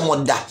kwanse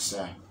moda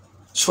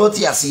short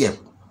yase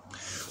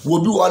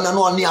wobi wona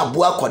no ne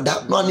aboa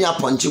koda no ne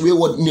aponche we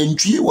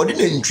nantwie wode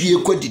nantwie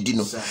kodidi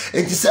no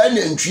enti sa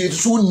nantwie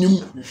so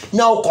nim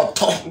na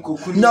okoto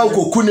na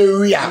okoku na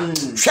wia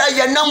hwa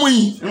ye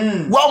namuyi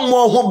wa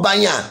mo ho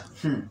ban a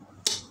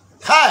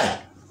hai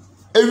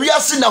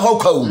ewia se na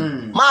hokwa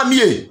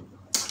maamie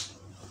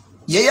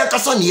ye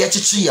kasa ne ye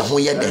chichi ye ho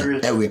ye den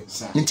ewe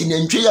nti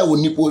nantwie ya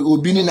woni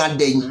obi ni na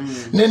den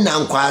ne na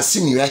nkwase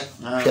ni hwa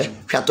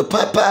to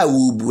papa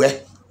wo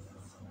buwe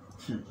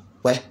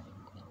we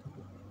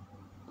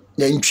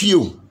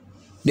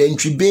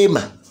nantwi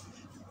bema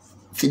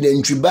fi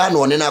nantwi ba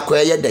no ne na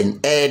koye den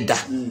eda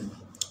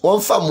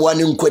won fa moa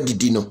ne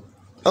nkwadidi no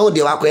awu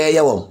de wa koye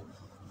ye won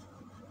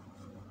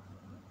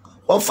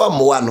fa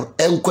moa no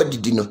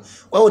nkwadidi no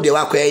awu de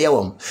wa koye ye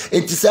won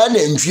enti sa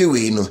nantwi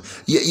we no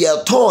ye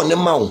to ne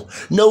ma wo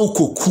na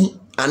ukoku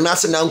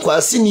anase na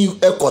nkwase ni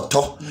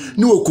ekoto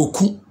ne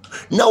okoku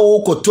na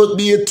wo koto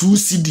bi 2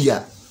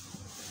 sidia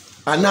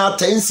ana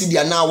 10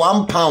 sidia na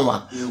 1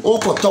 pound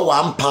okoto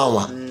 1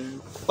 pound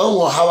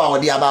wo hawa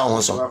wodi aba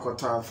ho so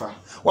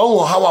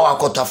wo hawa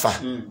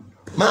wakotafa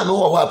ma me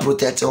wo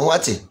protect ho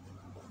ate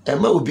e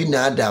ma obi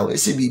na ada o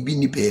ese bibi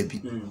ni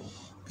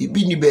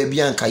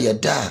baabi anka ye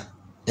da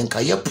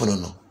anka ye pono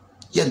no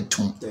ye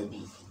ntum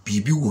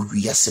bibi wo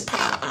wiase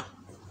pa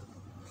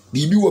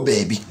bibi wo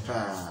baabi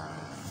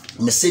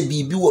me se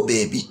bibi wo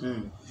baabi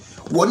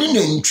woni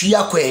nantwi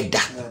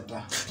akweda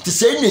ti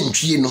se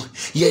nantwi no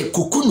ye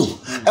kokunu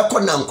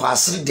ekona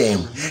nkwasere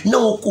dem na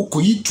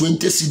wokoyi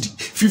 20 cedi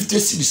 50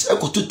 cedis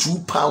ekoto 2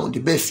 pound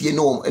be fie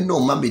no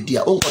ma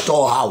media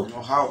onkoto hawo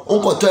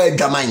onkoto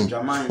adwaman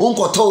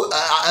onkoto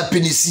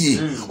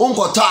apenisie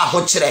onkoto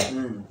ahokyere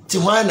ti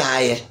hwan na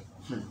aye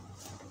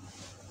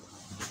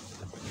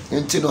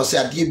enti no se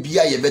ade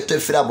bia ye beto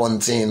fira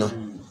abonten no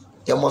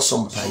ye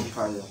mosompai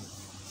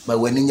ma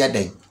wani nya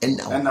den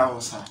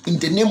in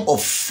the name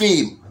of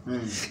fame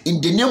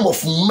in the name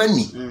of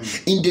money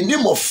in the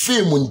name of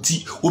fame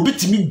nti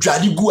obitimi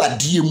dware gu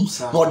adiem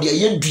na ode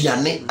ye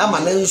duane ama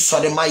ne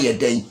nsore ma ye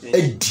den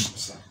adi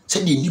se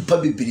de nipa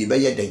bebere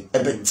be ye den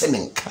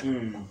ebetenenka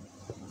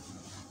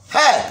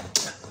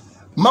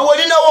ma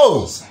wani na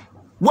wo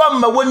wa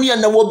ma wani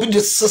na wo bi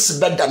de sese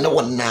beda na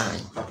wonan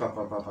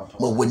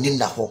ma wani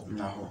na ho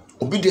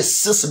obi de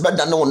sese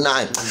beda na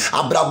wonan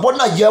abrabo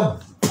na ye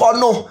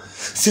pono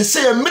sese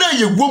ye mire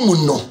ye womu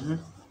no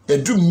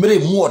edu mire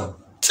mu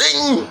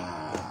ting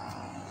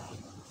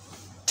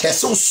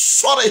teso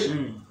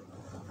sorry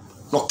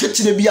no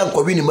ketine bia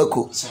nkobi ni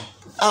mako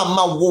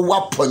ama wo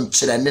wa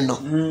ponkyere ne no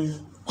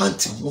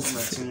wanti wo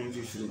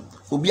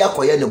obi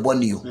akoye ne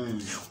boni yo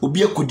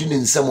obi akodi ne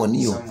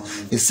nsamoni yo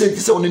eseji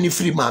se onini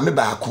free maame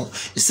baako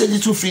eseji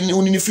tu free ni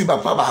onini free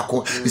papa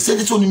baako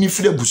eseji tu onini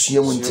free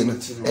abusua mu ntino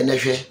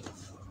enehwe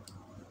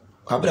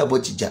kwabra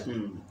botija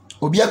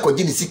obi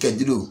akoje ni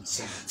sikadiro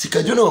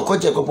no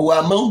akoje kopo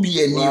wa ma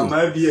obi ani o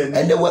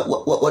ende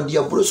wa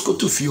dia brosco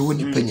to fi ho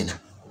ni panyina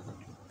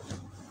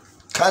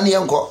kan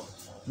yanko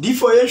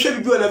before ye hwe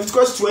bibi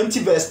Leviticus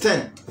 20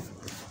 verse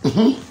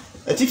 10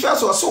 Etifia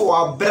so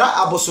wa bra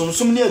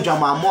abosonsum ni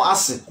adwamamo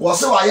ase wo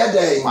se wa ye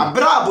den wa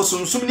bra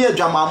abosonsum ni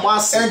adwamamo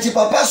ase enti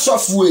papa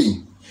software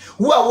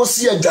wo a wo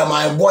si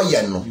adwaman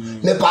boye no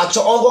me pa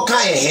cho ongo kan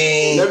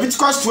he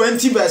Leviticus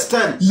 20 verse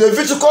 10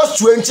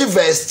 Leviticus 20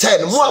 verse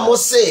 10 mo a mo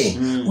say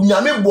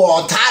nyame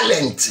bo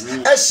talent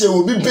e hye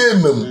obi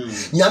bemam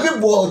nyame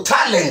bo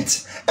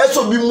talent e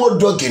so bi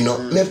modogi no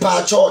me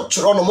pa cho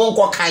chro no mo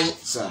nko kan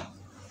sir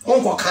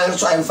monko kan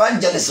so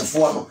evangelist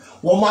fo no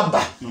wo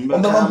maba wo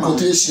ba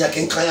quotation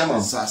ken kan ya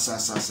ma sa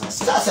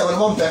se wo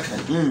mo peka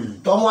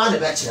to mo ane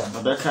be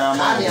kire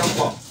kan ya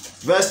nko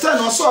verse 10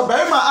 no so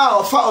oberima a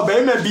ofa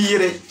oberima bi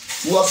yire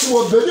wo so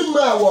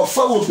oberima a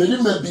ofa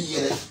oberima bi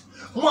yire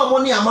mo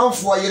amoni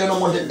amanfo yire no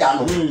mo de da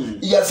no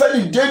ye fa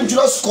ni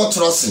dangerous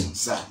crossing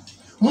sir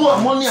mo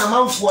amoni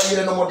amanfo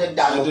yire no mo de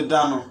da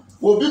no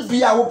obi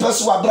bia wo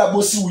pese wa bra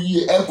bosi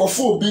wiye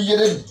enkofo obi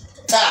yire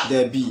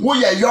wo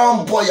ye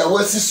young boy ya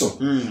wasi so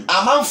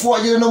amanfo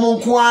yire no mo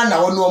nko a na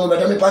wo no mo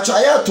beda me pacho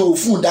aya to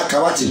fu da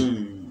ka wate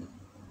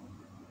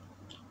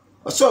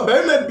so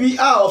oberima bi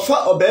a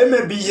ofa oberima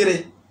bi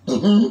yire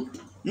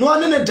no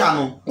ane ne da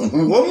no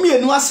wo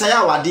mienu asaya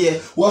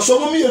awade wo so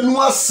mo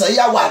mienu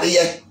asaya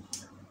awade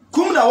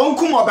kum na won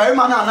kum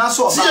oberima na na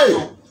so oba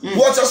no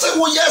wo te se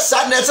wo yes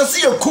na te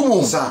se ye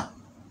kum sa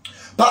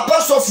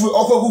papa sofu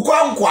okwaku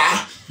kwankwa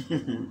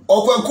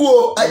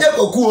okwaku aje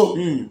kwaku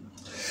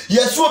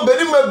yeso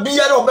berima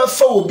biara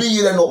obefa obi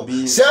yire no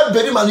se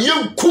berima no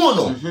yenkum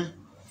no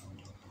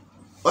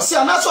o se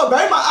ana so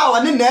berima a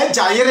woni na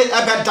agya yire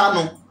ebeda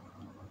no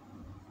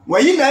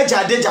wayi na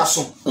agya deja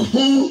so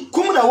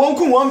kum na won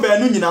kum won ba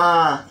nu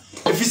nyina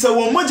efisa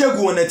won moja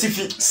gu won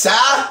atifi sa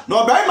na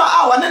obarima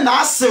a wone na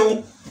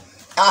asew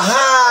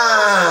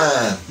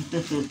aha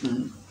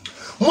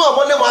mo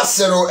abone mo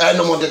asero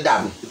enom de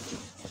dam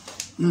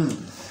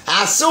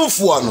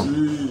asewfo no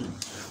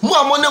mo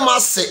amone mo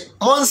ase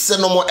mo nse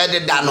no mo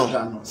ededa no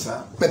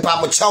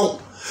pepa mo chaw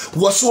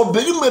wo so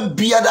obarima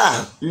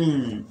biada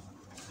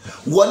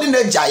woni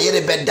na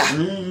jayere beda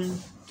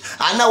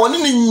ana woni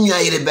ni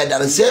nyayere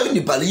beda se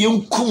ni pale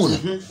yenkum no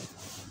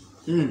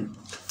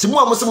ti mo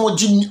amose mo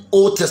gi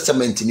Old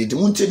Testament ni di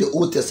mo ntie the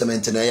Old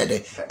Testament na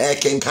yede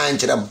kenkan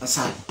kiram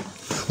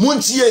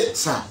muntie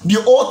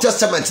the Old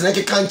Testament na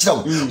kenkan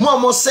kiram mo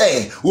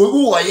amose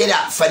wo yere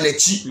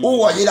fanachi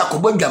wo yere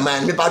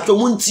akobadwaman me patwo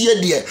muntie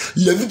de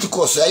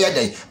Leviticus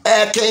yede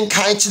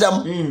kenkan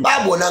kiram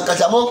Bible na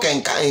nkata mo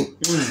kenkan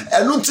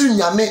enu ti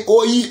nyame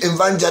oyi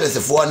evangelist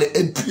fo na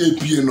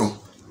epie no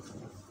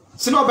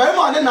sino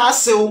obarima ne na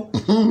asew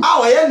a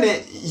woye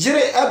ne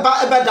yire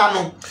ebeda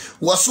no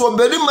waso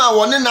obarima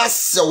wone na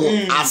asew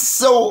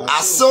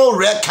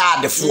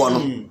record fo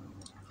no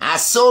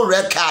asew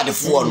record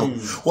fo no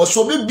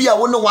waso bibia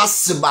wone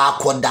wase ba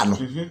akoda no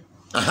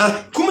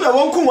aha kum na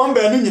won kum won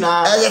ba nu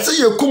nyina yese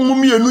ye kum mu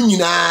mienu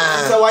nyina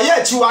se waye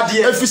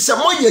achiwade efise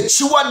mo ye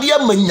chiwade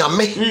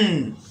manyame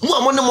mo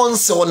amone mo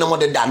nse wone mo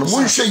de da no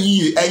mo nhwe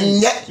yie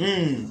enye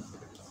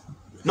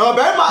no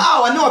obarima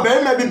a wone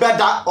obarima bi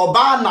beda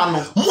oba na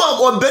no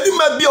mo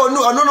obarima bi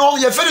ono no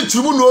ye fere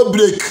tumu no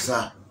break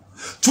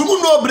tumu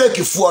no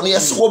break fo no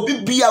yes obi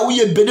bia wo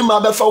ye berima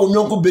befa wo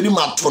nyonko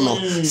berima to no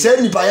se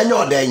nipa ye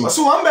nyodan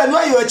so won ba no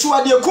ayo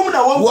achiwade kum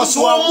na won wo so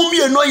mu mi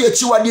no ye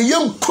achiwade ye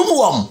nkum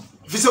wom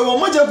fise wo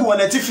moja gu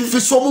won atifi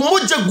fise wo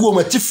moja gu won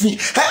atifi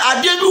he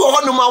ade bi wo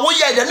ho no ma wo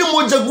ye de ne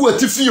moja gu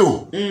atifi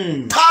o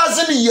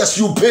 1000 years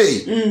you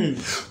pay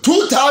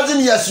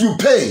 2000 years you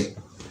pay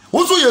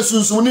wo so ye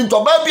sunsun ni to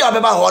ba bi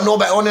abeba ho no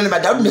ba on ne ma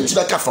da na ti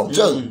be ka fo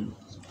twan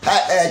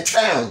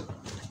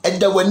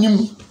eda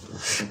wanim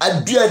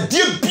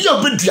aduade bia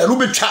bedua no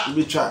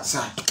betwa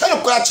sa kana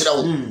kwa kire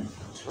wo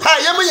ha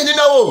ye me yini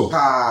na wo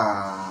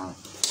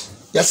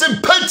ya se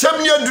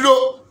pantam ni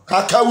aduro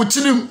aka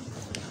wutinim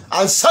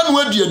ansa no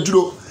adi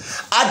aduro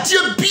ade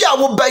bia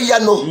wo bɛyɛ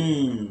no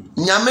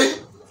nyame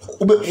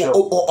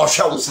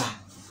ohwɛ sa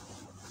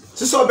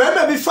so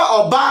obarima bi fa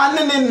oba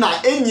ne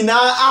na enyina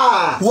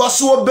a wo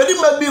so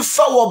obarima bi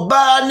fa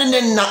oba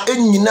ne na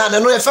enyina na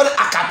no ye fa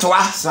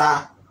akatoa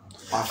sa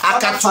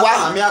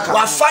akatoa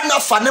wa fa na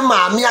fa ne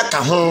maame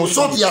aka ho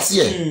so biase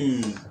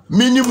ye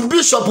minim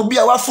bishop bi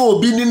a wa fa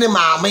obi ne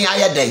maame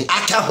ayeden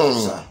aka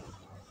ho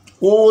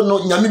o no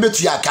nyame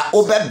betu aka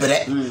o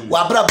bebre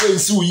wa bra bo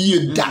ensi wo yie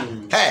da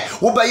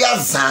wo be ya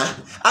zan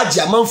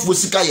age amanfo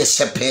sika ye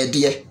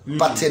shepede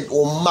but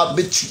o ma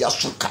betu ya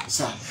soka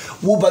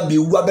wo ba be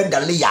wu abeda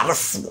le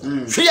yarefo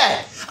hwe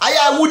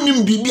aya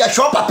wonim bibia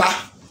hwe papa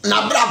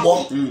na bra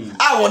bom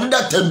a wo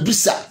da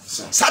tambisa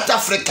South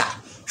Africa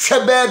hwe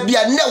ba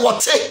bia ne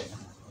wote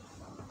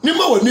ni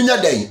ma woni nya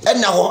dan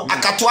ena ho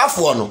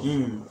akatoafo no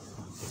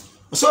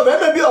so be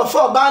bi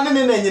ofo ba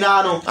ne na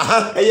nyina no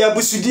eya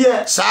busudie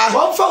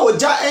won fa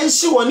oja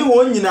enhyi woni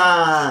won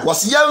nyina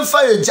wose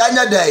yemfa eja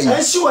nya dan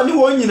enhyi woni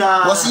won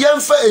nyina wose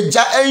yemfa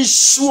eja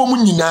enhyi wo mu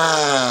nyina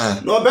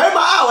no be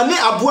ma a woni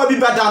aboa bi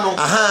beda no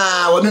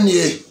woni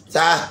ne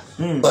sa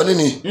woni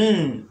ni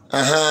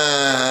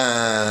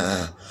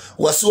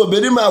wose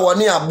oberima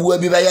woni aboa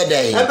bi ba ye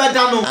dan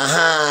ebeda no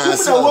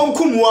so won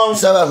kum won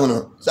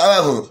sabahu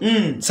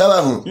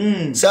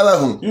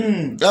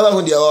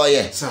de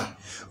oye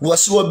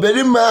wose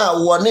oberima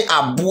woni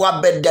aboa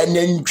beda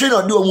nantwe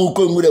no de omu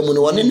ko ngura mu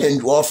no woni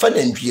nantwe ofa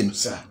nantwe no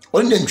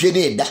woni nantwe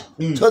de da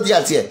so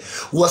dia tie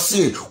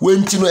wose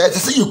wenti no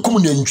etese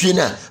yekum nantwe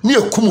na ne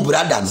yekum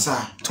brada no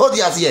to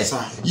dia tie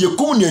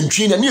yekum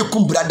nantwe na ne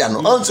yekum brada no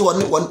onse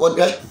woni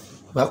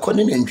ba ko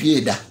ne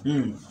nantwe da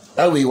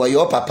awe wa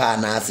yo papa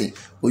na ase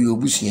oyo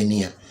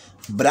obusuani a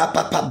bra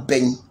papa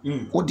ben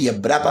wo de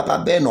bra papa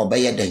ben no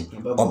be yeden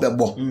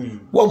obebo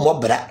wo mo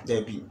bra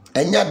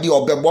enya de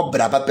obebo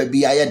bra papa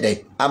bi ayeden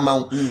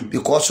ama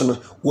because no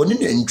woni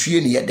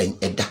nantwie ne yeden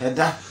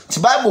eda ti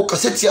bible ko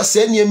setia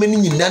se ne emeni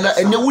nyina na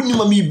ene woni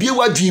ma me bie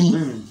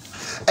wadwim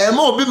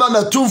ema obi ma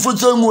na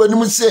tumfuto ngu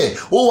anim se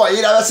wo wa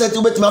yira na sete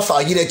obetima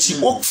fa yira chi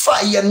wo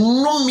fa ye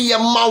nom ye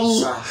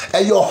mawo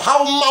eyo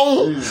how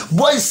mawo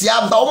boys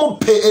ya ba o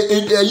pe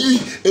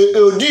yi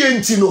odi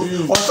enti no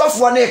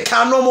osofo na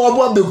ka no mo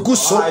obo abegu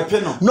so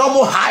no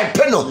mo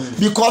hype no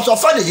because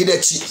of fa yira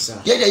chi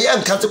ye ye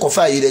nka te ko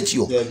fa yira chi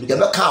o ye be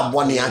ka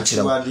abo ne ya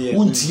kire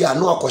wunti ya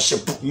no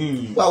akoshepu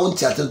wa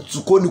wunti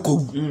atuko ni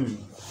ko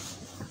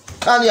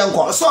kan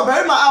yanko so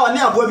berima a woni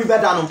aboa bi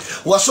beda no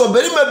wo so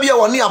berima bi a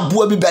woni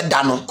aboa bi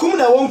beda no kum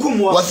na won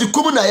kum wo wasi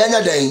kum na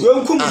yanya dan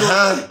won kum no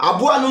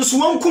aboa no so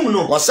won kum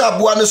no wasi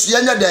aboa no so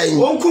yanya dan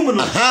won kum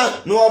no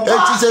no oba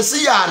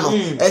etise ya no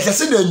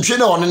etise na ntwe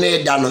na woni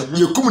ne da no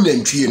ye kum na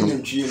ntwe no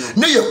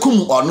ne ye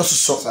kum ono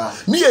so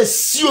ne ye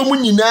sio mu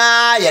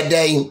nyina ya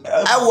dan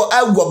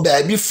awo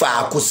ba bi fa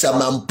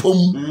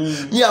akosamampom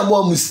ni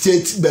amo mu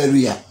state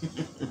barrier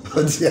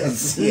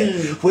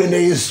when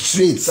they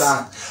straight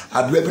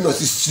abrabi no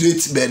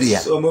straight bed ya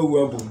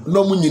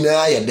no mu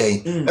nyina aye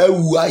den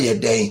awu aye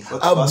den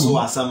abu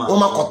o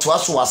makoto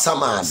aso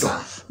asama do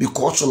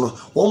because no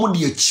wo mu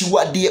de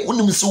achiwade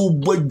wonim se wo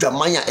bo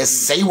adwaman a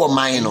esei wo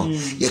man no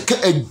ye ka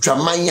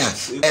adwaman a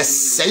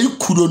esei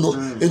kuro no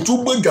entu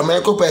bo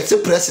adwaman ko pa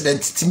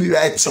president timi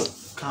right so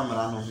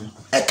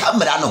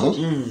camera no ho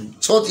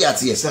so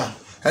tiate yes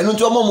enu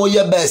to mo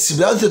ye ba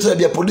sibran se to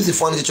be police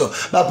furniture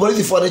ba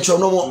police furniture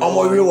no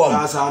mo we won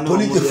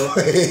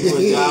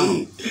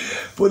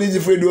police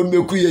free do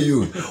meku ye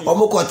you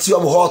omo ko ti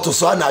omo hot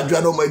so na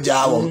adwa no mo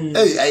ja won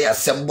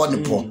asem body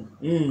po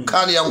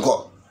kan ye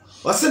nko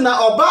wase na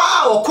oba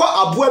a okọ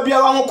aboa bia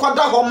wa ho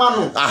koda ho ma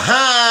no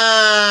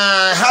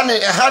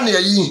hane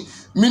yi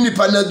mini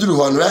panaduru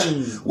ho no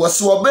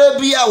wase oba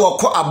bia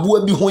wokọ aboa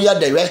bi ho ya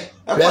dewe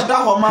koda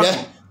ho ma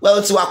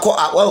well ti wakọ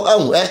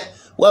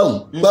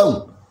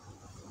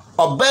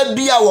oba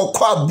bia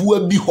wokọ aboa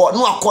bi ho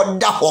no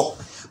akoda ho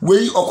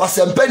wei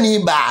okwasempani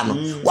ba no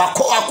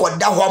wakọ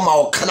akoda ho ma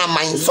okana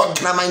man so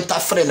kana man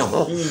tafre ne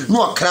ho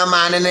no okana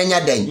man ne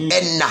nya den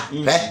enna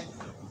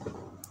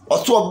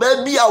oto oba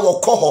bia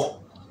wokọ ho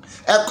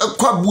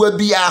ekwa bua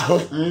bia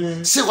ho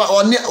se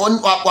one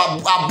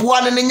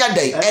aboa ne nya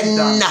den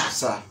enna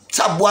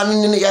saboa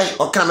ne ye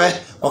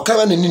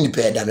okana ne ni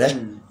peda me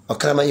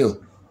okana yo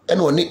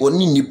eno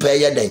oni nipa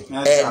ye den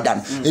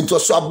dan into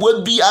so aboa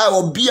bia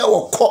obia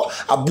wokọ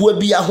aboa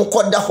bia ho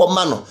koda ho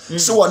ma no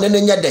se wone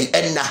ne nya den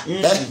enna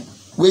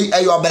we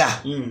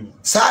ayobra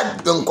sa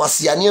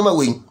nkwase anema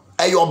we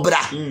ayobra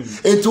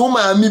etu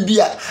ma mi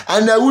bia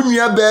ana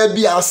wunua ba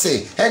bia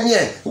se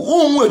enye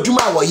wunwu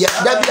aduma wo ye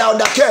da bia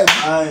oda ka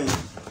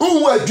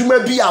wunwu aduma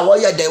bia wo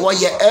ye den wo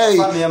ye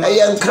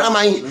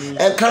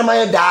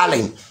enkraman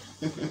darling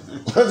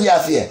what you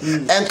fear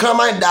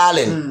enkraman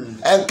darling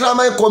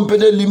enkraman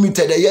company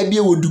limited ya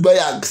bia wo Dubai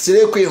a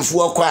sere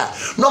kwenfo kwa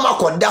no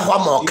makoda ho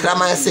ma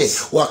okraman se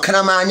wo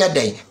kraman anya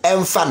den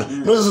emfa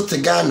no zo te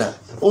Ghana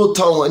o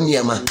ton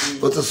niema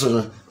o to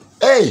so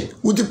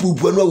wudi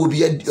pupu no wo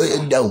bi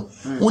down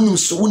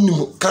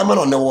wonim kraman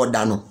no ne wo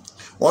da no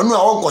onu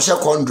a won koshe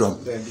condom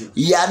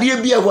yare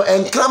bia wo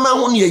enkraman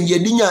ho ne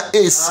yedinya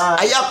ace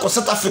aya ko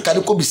South Africa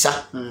de ko bisa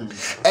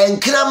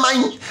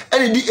enkraman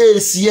ene di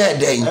ace ye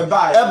den e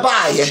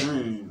baaye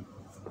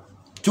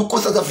to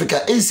South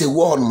Africa ace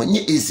wo ho no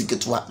nye ace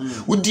ketwa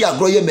wudi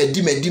agro ye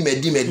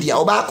medi a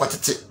wo ba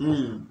akotete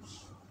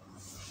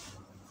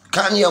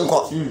kan ye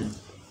nko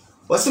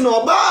wase no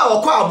oba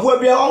okọ aboa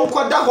bia won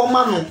koda ho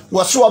ma no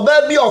wase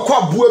oba bia okọ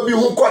aboa bi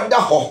ho koda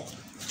ho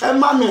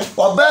ma no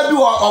oba bi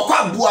okọ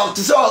aboa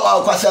te se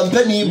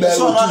okwasampani ba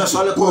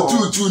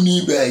otutu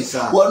ni ba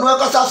wonu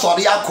akasa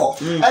sori akọ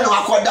ene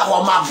akoda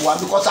ho ma aboa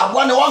because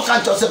aboa ne won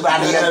kan to se bra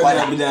ne ye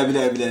kwada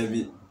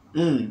bi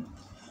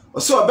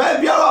wase oba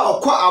bia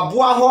okọ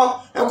aboa ho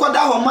ekoda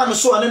ho ma no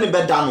so ne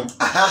beda no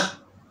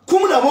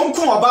kum na won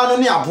kum oba no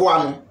ne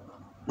aboa no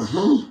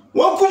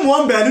won kum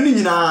won ba no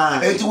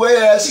nyina enti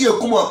we si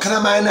ekum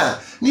okraman na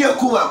ni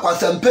ekum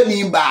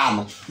akwasampani ba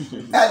no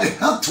e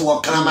to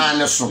okraman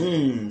ne so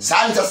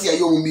sa nta se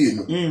ayo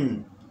mienu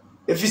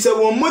efise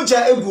won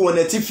moja egu won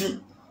atifi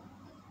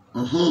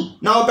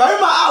na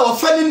obarima a wo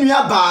fa ni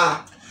nua ba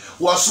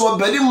wo so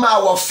obarima a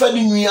wo fa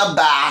ni nua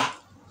ba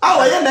a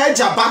wo ye na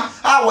ejaba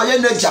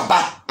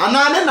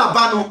ana ne na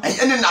ba no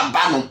ene na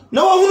ba no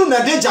na wo hunu na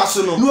deja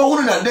so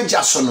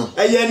no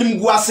eye nim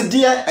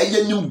guasede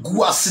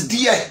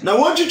na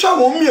wo twitwa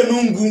wo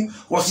mienu ngu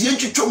wo se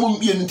twitwa mo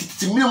mienu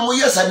titimi mo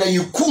yesa na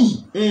yikum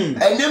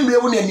ene mre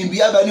wo na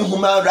nibia ba ni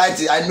human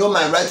right I know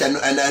my right and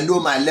I know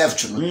my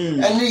left no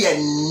ene ye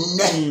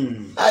ne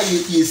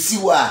ayi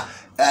yesiwa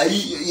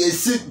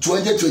yesi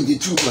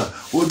 2022 ma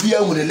obi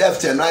ahun the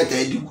left and right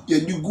ye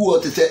gu o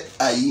tete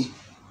ayi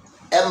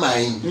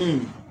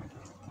emain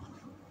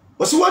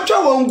wose watwa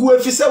wongu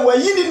efise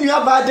wayi ni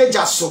nua ba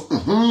deja so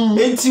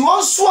enti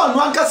won so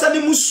anu ankasa ni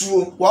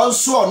musuo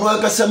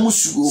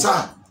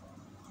sa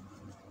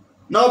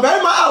na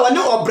obarima a woni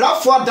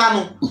obrafo da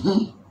no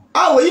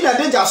a wayi na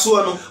deja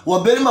so no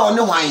obarima woni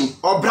hwan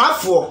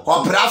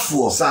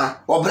obrafo sa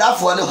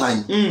obrafo ni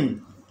hwan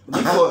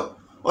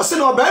wose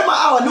na obarima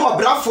a woni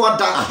obrafo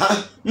da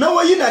na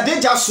wayi na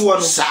deja so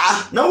no sa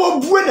na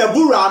wobue na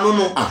bura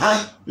no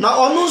na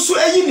onu nso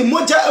eyi ni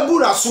moja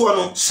abura so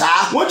no sa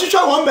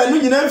wotwitwa won ba no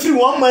nyina mfiri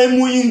won man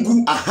mu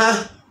yingu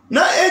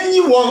na enyi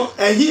won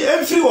ehi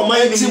emfiri won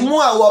man ti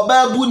mu a wo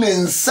ba bu ne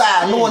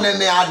nsa no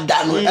ne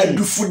ada no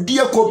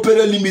adufudie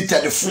Company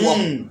Limited fo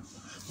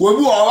wo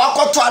bi wo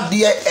wakoto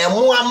ade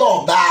emu ama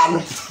oba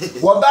no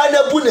wo ba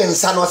na bu ne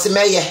nsa no se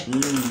meye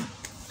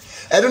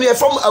eno ne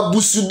from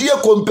Abusudie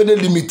Company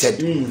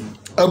Limited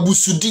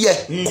Abusudie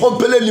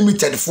Company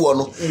Limited fo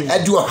no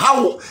edi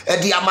hawo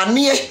edi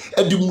amane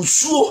edi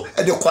musuo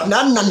edi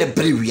kwanana ne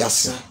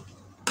brewiase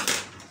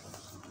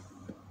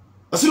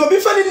asilo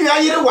bi fa ni nua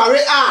yire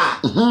ware a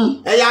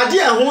e ya de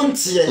e ho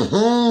ntie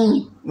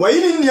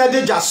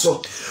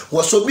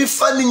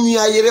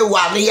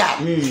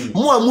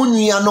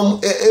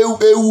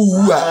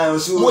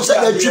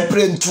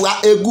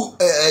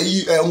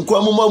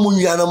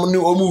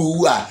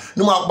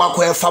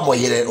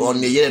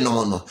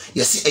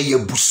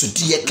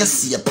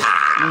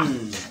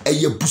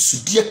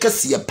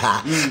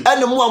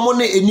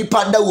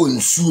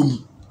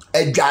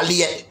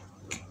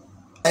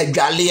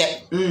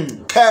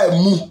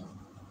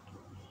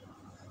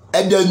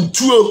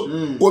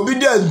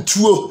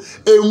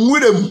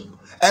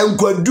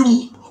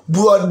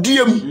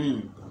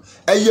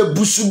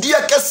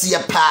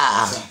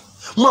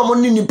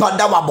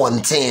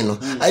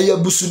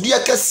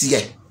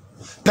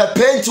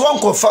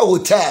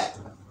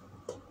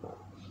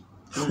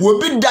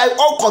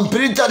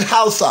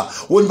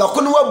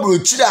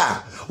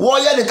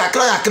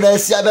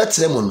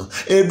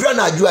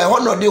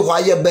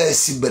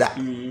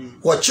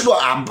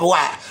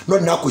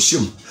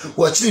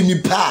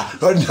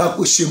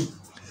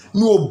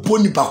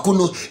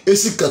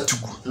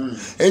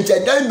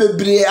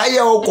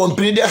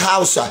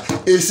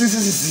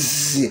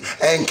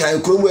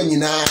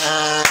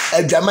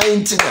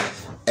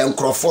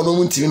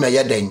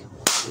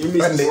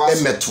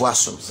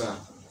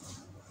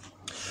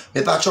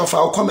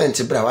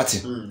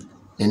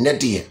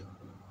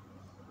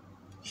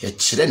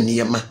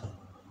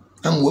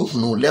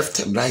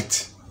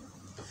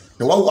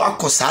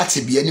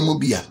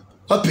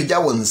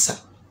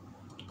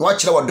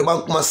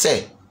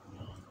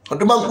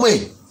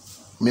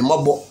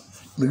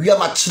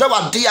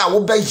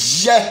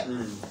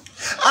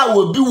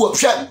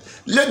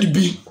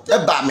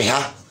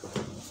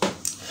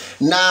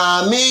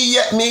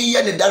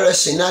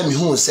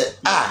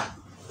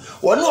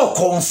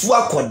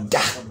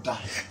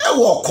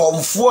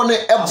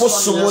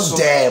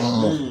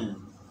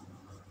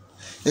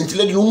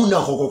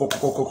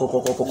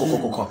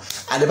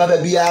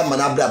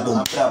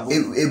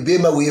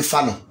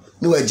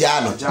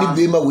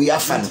we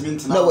afa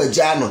na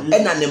wagya no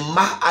na ne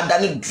ma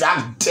adane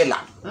drug dealer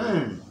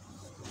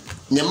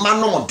ne ma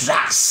no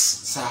drugs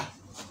sa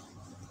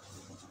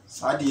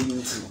de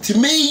ni ti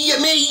me ye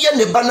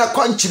ne ba na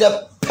kwankyere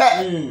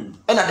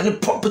pe na de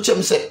pop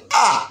chem say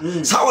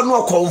sa wo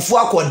no konfu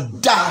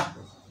akoda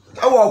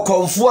awo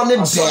konfu ne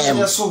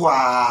dem so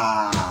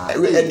wa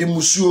edi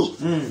musuo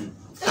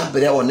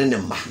abere won ne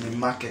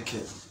ma keke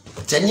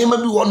tanyema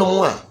bi wono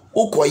mo a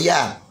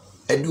ukoya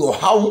edi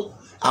ohaw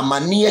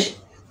amane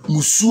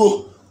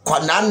musuo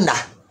kwananna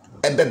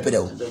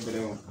ebebrew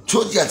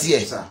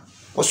chodiatie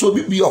oso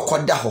bi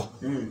okoda ho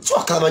so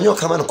akamanyo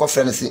kama no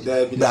kofre se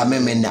bra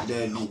memena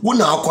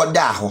wona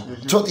okoda ho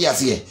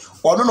chodiatie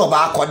ono no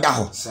ba akoda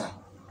ho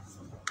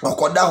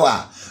okoda ho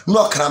a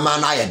no krama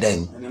na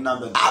ayeden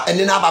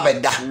eni na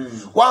babeda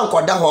wan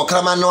koda ho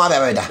krama no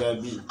abebeda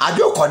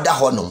adwo koda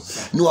ho no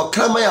ni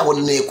okrama ya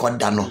won ne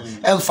koda no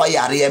emfa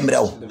yare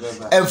emrew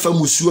emfa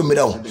musuo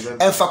mrew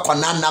emfa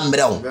konana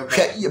mrew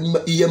hwe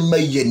yemma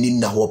yeni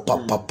na ho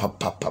papa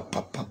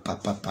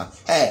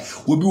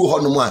obi wo ho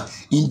no a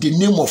in the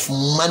name of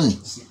money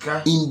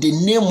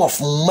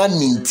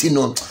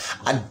ntino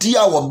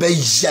adia wo be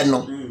ye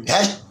no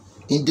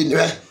in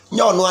the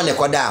nya ono ane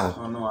koda ho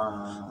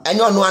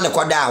enyo ono ane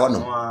koda ho no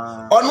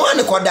ono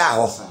ane koda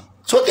ho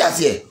so ti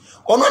ase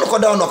ono ane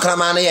koda no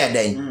krama na ye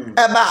den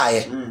e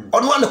baaye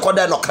ono ane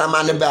koda no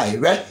krama na baaye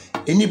we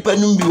enipa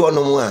num bi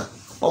wono mu a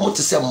omo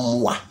te se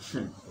mwa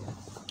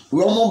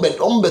we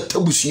omo be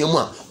tabusua mu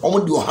a omo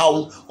de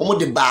ohaw omo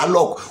de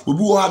baalok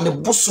obi wo ha ne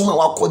bosom a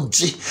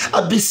wakoje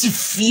abesi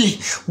fie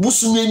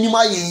bosom anim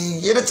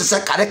aye yere te se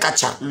kare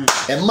kacha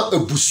e ma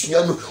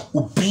abusua no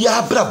obi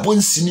abra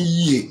bonsini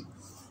yie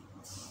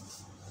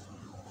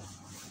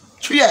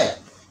twie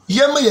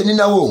yema yeni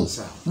na wo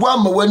wa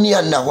ma wani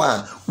anna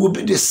wa wo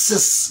bi de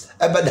 6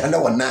 ebeda na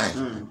 9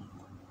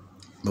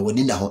 ma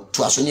wani na ho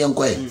to aso ne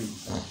enko e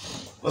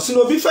osi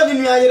no bi fa ni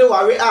nua yere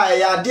wawe a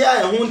ya de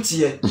a ho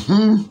ntie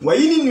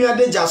wayi ni nua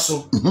de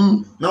jaso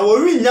na wo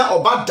wi nya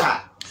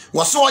obada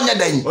wo so onya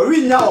dan wo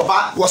wi nya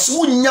oba wo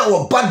so nya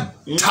obada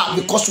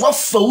because wa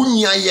fa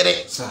unya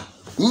yere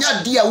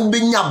nya de a wo be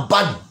nya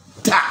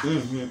bada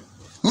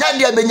nya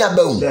dia benya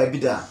bawu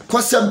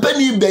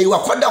kwasempani bei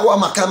wakoda ho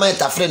amakama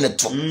etafre ne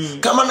to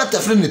kama na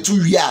tafre ne to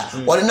wi a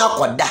ore na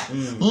koda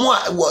mo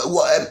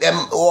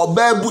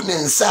obabu ne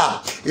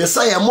nsa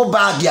yesa ya mo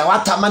bag ya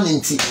watama ne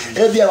nti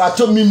e bia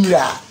wato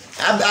minura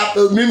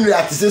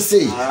ti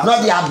say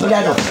no dia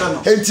abre no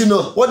enti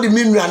no what the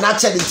minura na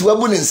che de ti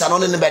wabu ne nsa no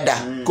ne beda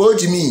ko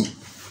jimi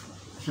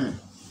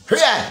hwe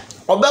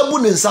obabu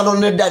ne nsa no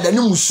ne da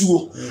ne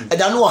musuo e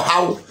da no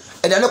hawo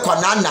e da ne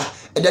kwanana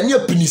edani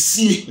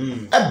apinisie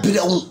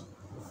ebrewu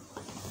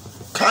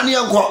kani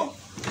anko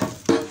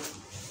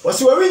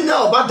wasi we nya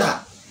obada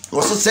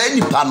woso say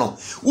nipa no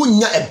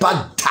unya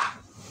ebada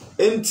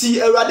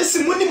enti Awurade si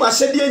muni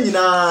mahyɛdeɛ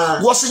nyinaa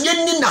wɔse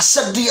yɛnni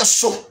n'ahyɛdeɛ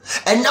so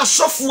ɛna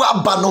asɔfo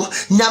aba no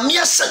nyame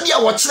ahyɛdeɛ a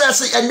wɔkyerɛ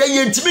sɛ ɛnɛ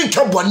yɛntimi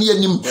nka bɔne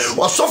anim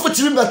ɔsɔfo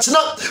timi bɛtena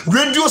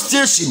radio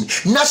station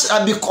na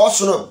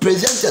because no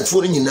presented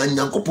for no nyinaa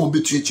nyankopɔn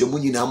bɛtuatua mu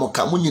nyinaa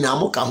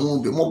mo ka ho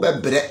bi mo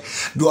bɛbrɛ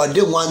de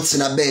ɔde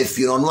wansena bɛɛ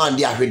fie no ɔno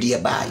ade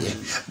ahwedeɛ baayɛ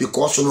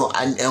because no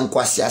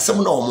nkwasi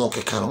asɛm na ɔmo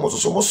keka no mo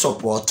so mo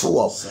support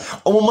wɔ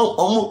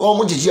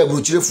ɔmo gyegye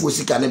aburokyerɛfoɔ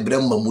sika ne brɛ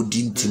mma mo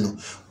di nti no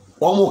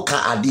ɔmo ka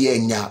adeɛ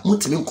nya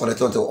mutimi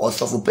nkɔrɛtɛ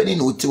ɔsɔfo pani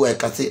na oti wɔ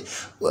ɛkase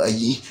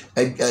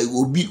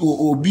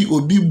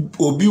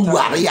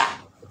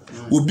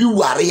obi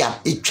ware a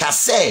etwa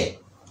sɛ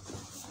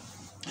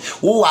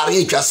wo ware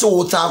etwa sɛ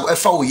wo ta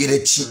ɛfa wo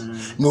yerechi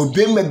na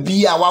obema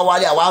bi a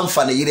waware a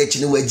wamfa na yerechi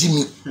ne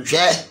wagimi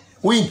hwɛ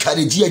wo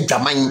encourage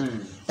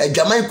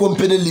adwaman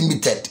company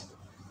limited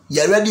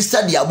ya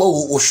register the aba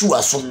wo hwu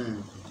aso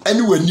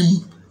ɛne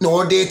wanim na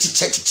wo de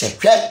chiche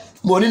hwɛ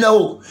moni na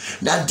ho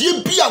na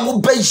de bia wo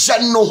bɛya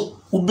no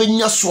wo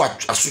benya so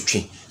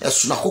asotwe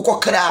ɛso na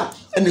kokokra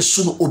ɛne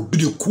so no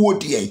obirekuo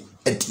de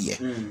ɛdeɛ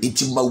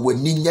enti ma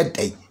wani nya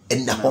dai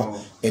ɛna ho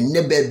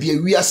ɛne baabi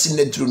awiase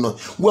na duru no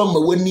wo ma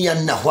wani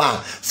anna ho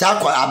a saa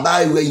kwa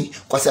abaayi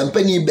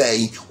kwasampani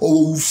bai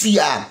o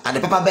wufia ade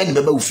papa bɛ ne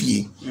bɛba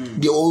wufie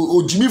de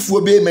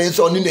ojimifuo be men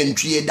so ne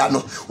nantwie da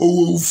no o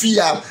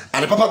wufia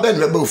ade papa bɛ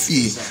ne bɛba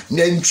wufie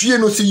nantwie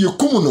no se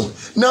yekum no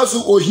na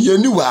so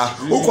ohiani wa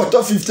o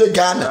kɔtɔ 50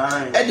 Ghana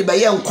ɛde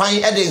bɛyɛ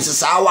nkwan ɛde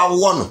nsesa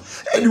awawo no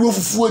ɛde wo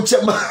fufuo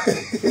kyema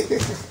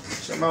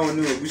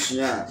woni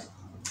obusua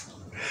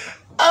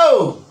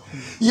oh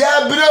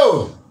ya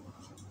bro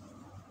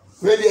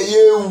wede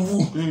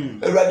yewu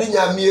Awurade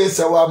nyame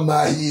esa wa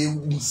ma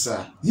yewu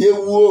sa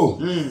yewu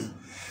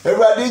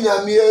Awurade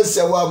nyame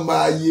esa wa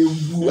ma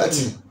yewu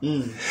ati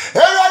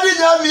Awurade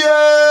nyame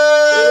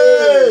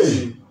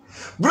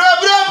bra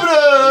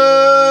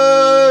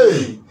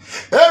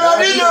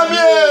Awurade nyame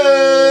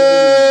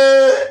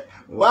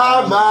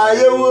wa ma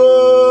yewu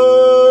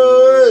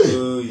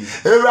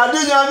Awurade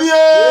nyame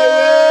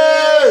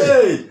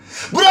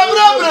bra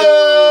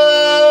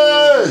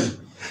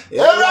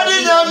Awurade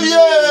nyame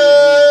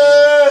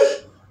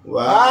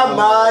wa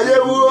ma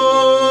yewu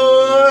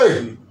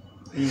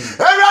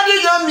Awurade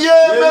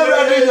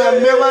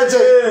nyame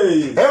wate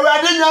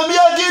Awurade nyame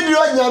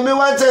gidio nyame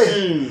wate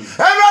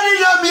Awurade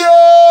nyame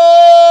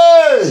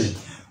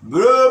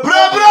bro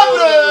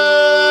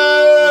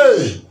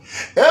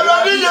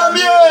Awurade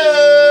nyame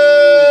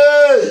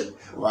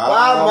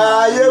wa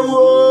ma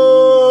yewu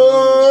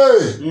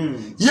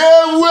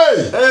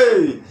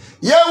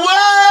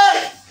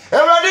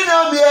Awurade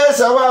nyame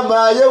esa wa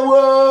ma yewu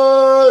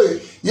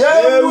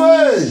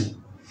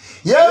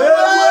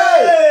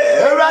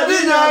Awurade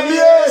nyame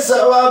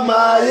esa wa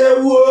ma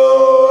yewu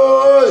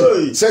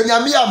se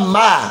nyame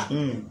ama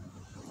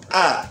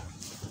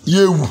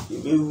yewu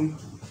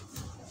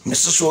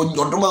mesoso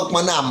odoma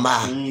kuma na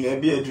ama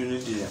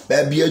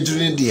baabi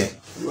aduru de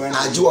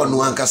aje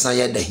ono ankasa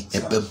ye dan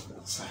ebam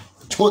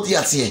toti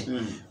ate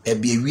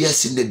baabi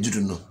awiase na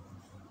duru no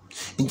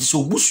nti so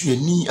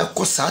obusuani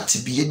akosa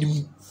atibie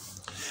nim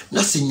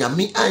na se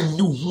nyame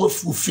anyi wo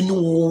afufi ne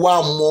wo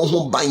wa mo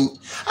ho ban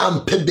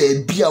ampe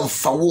baabi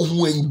amfa wo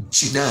ho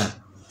angina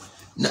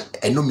na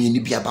enomi ni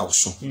bia ba wo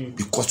so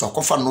because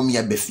akofa nomi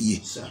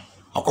abafie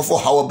akofa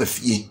hawo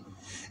bafie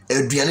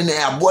aduane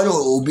na aboa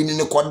no obi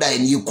ne koda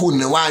ne yeku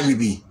ne wanwe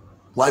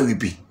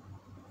bi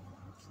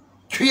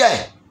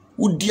hwie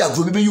udi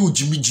agro bi be yu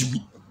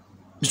jimi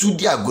bisu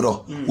udi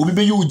agro obi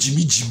be yu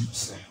jimi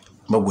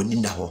ma woni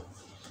na ho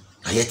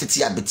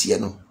ayetete abetie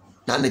no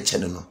na ne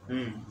chene no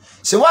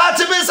se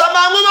wati bi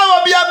sama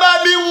nguma obi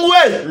ama bi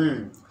nwe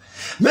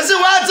me se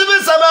wati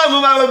bi sama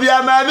nguma obi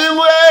ama bi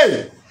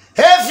nwe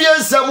hefie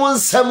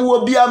nsam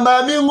obi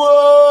ama bi nwe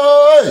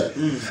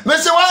me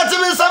se wati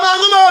bi sama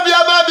nguma obi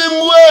ama bi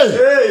nwe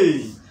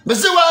me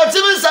se wati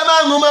bi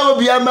sama nguma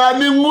obi ama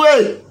bi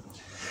nwe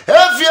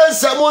hefie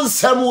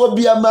nsam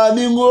obi ama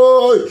bi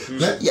nwe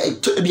ya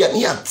ito bi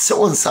ani ate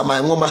won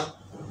sama nguma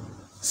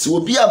se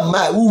obi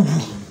ama uwu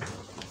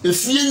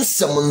efie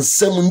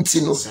nsam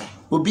ntino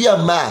obi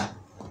ama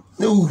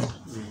no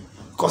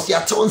cause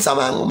ya ton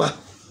sama ngoma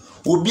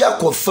obi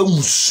akofa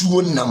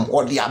musuo nam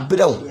ode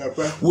abraw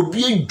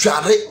obi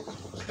adware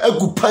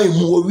agupan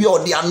mu owi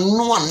ode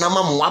ano anam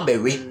am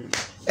abewe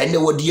ene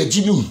wode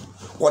agibim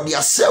wode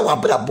ase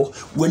wabrabo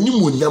wani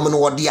monyam no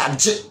wode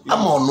age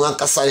ama ono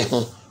ankasa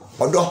ho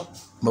odo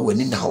ma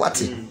wani na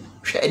wate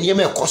hwe ene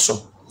me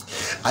ekoso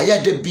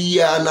ayade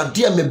bia na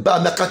de me ba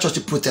me ka church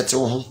protect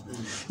wo ho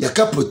ya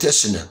ka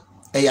protection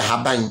ya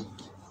haban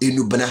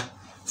enubna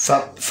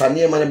fa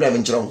ne ma ne bra me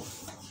nkyerɛ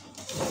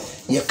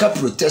ya ka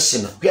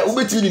protection ya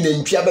ubetimi ni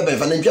ntwia bebe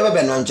fa ntwia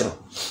bebe no nkyerɛ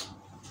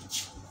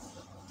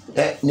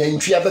na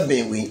ntwia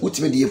bebe we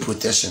utimi de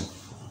protection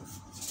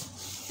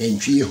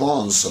ntwia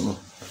horns no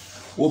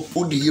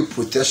wo de ye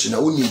protection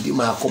wo ni di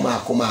ma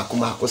akoma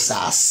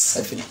sa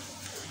 7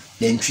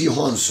 na ntwia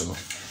horns no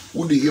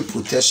wo de ye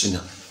protection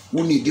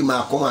wo ni di ma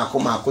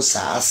akoma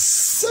sa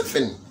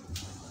 7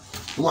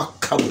 wa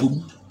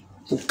kabum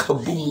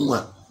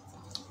a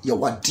ye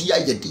wadia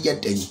ye de ye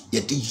den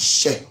ye de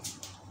hye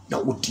na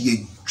wodi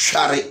ye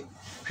tware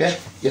hwe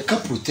ye ka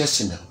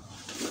protection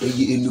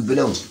ye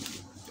enubena ho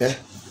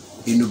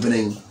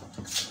enubena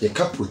ye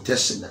ka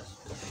protection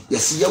ye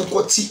se ye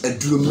nkoti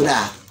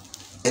aduromra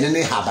ene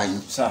ne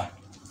haban sa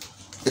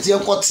ye se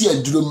nkoti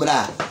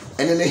aduromra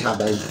ene ne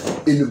haban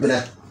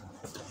enubena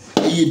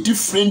ye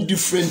different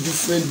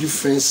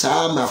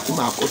saa ma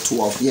kuma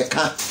akoto of ye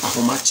ka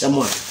ahomachem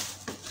a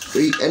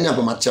ene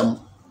ahomachem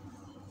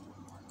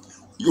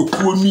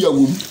yokuo nua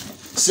wom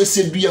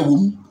sese dua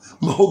wom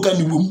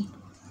mahogany wom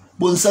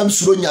bonsam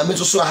suro nyame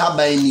so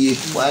haban nie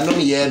wanom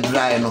ye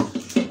dry no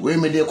we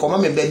me de koma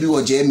me baby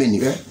wo Germany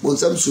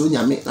bonsam suro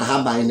nyame na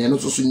haban ne no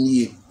so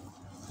nie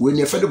we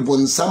ne fede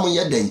bonsam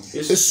ye den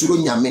esuro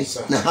nyame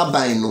na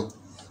haban no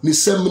ni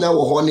semina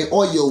wo ho ne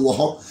oil wo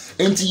ho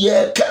enti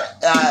ye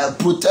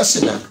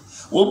protection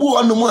wo bu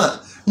onom a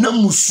na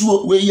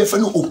musuo we ye fe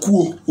no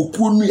okuo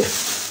nua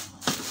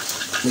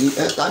ni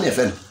ta ne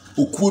fe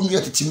okuo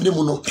nua tetimire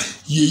mu no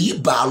yeyi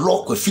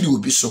baalo kwa firi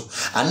obi so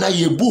ana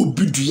ye bo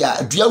obi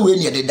dua we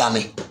ne de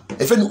dane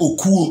e fe no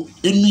okuo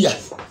enua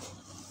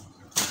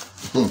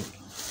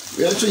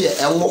we so ye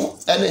enwo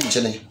ene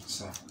nchene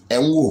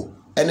enwo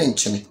ene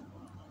nchene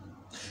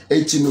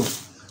enti no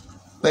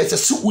pese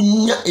su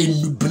unya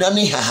enubna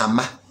ne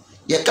hahama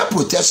ye ka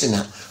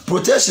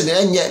protection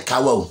enye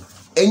kawa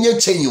enye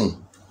chenyu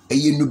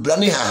eye nubra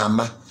ne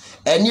hahama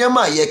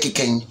eniema ye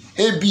keken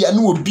ebia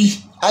na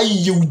obi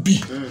aye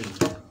ubi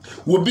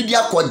wobi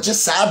dia koje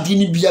saadi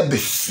ni bia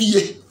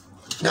befie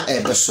na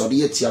ebe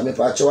sori etia me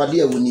pa chawade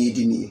e woni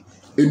di ni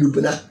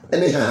enubna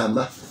ne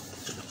hahama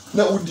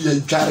na odi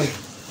antware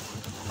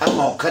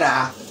ama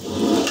okra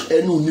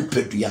enu ni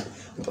pedua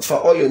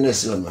fa oyo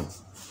nesi onam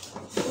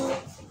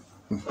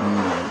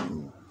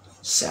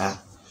sa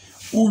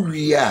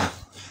uwia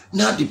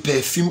na the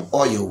perfume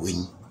oil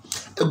wen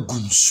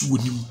agunsuo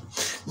nim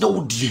na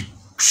wodi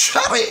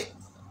tware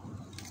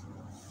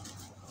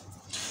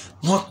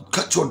no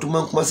catch your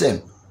demand kuma say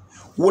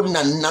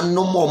wona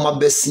nanom o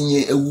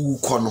mabesinye ewu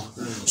kono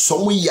so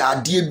mo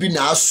yade bi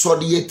na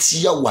asode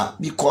etia wa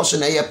because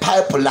na ye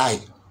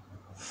pipeline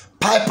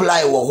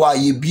wo ho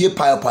ye bie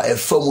pipe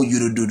efam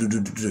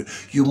yurudududu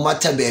you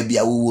matter baby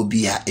awo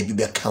bia ebi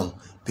be kan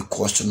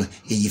because no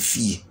ye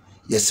fie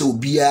yese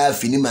obia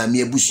fini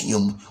maame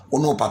abusuam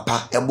wono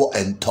papa ebo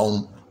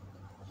enton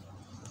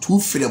tu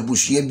fire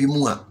abusuam bi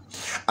mu a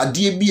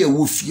ade bi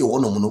ewo fie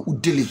wono no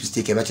udeli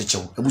mistake e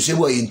bechechew abusuam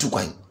bo ye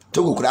ntukwan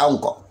togo kura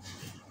onko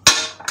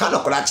kana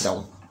kura kira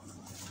wo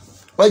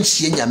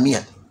wanchie nyame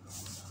a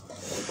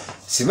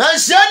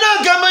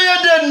simashana kama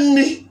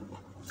yadanni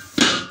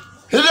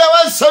hira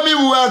wasami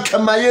wa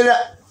kama yera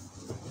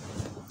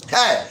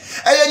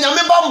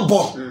nyame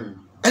bambo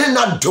ene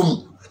na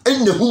dom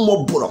ene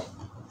humoboro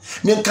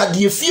ne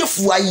nkade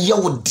fiefu aye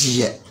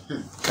wodie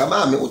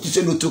kama me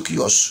otise no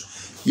Tokios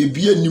ye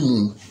bia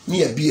nimu ne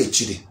ye bia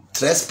chire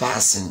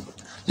trespassing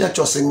ne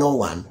cho single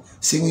 1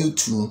 single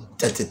 2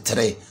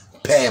 33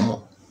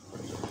 pemo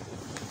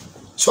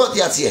so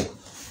tiatie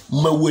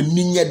ma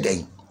wani nye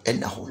den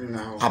ena ho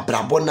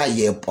abrabo na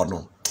ye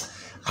pono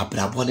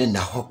abrabo ne na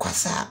ho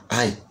kwasa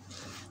ai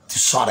ti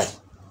sore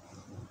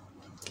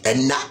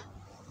ena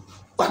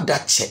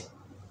wadache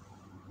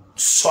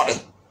sore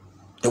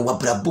e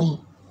wabrabum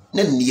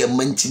na niye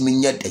mantimi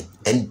nya den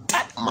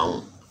enda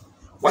ma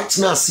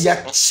watina asia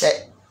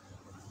che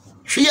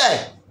hwie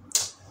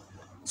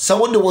sa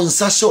wode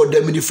wonsa hye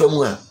odamidi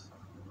famu a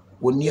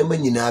woni ma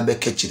nyina be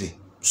kachire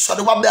so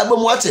de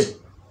wabrabum mu ate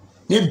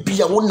ne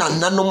bia wona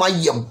nanom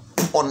aye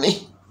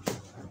bone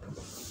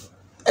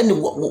ene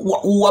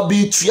wa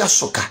be tua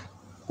soka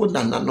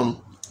wona nanom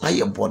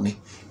aye bone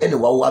ene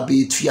wa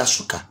be tua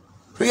soka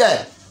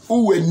hwie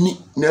uweni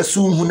na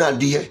so hu na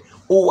de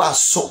o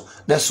so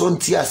na so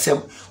nti asem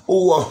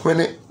o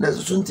hwene na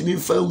so ntimi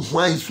fa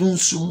hwan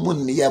sunsum mu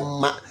ne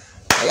yema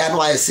aya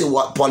no aye say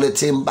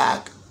politin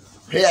bag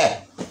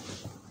here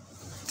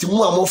ti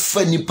mu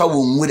amofa nipa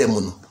wo nwure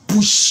mu no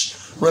bush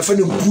no fa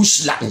no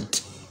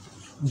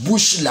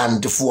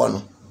bushland fo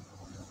no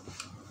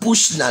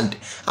bushland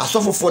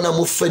asofofo na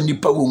mofa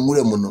nipa wo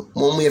nwure mu no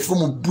mo ye fa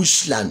mu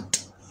bushland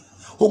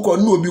hokọ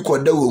no obi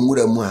koda wo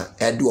nwure mu a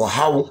e de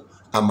ohawo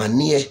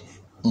amane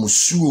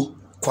musuo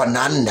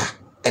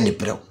kwananda ene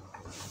brew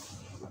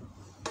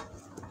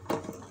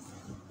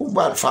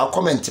uba fa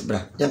comment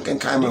bra yankan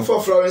kan ma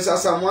for Florence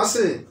Asamoah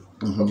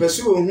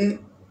opesu ohun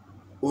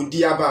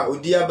odiaba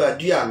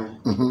dua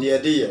no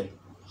de ye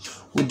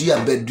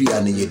odiaba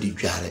dua no ye di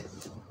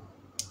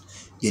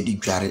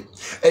dware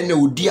ene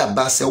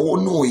odiaba se wo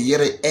no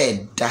yere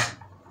eda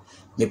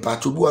me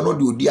patobu no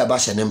de odiaba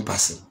hye ne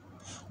mpase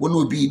wo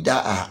no bi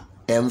da a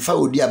emfa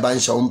odiaba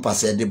nhye wo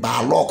mpase de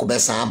ba lock be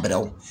san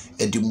brew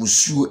e de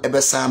musuo e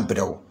be san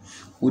brew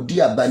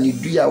odiaba ni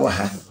dua wa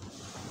ha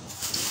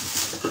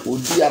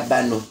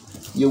odiaba no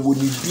ye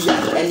woni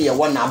dua ene ye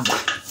wona ba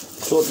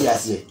so ti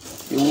ase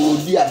ye wo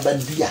odiaba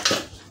dua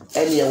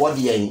ene ye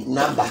wode yen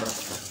na ba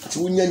ti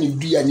wonya ni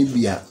dua ni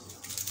bia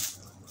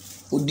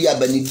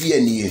odiaba ni dua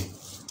ni ye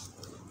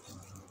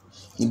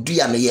ni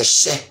dua no ye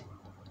hye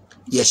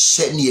ye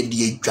hye ne ye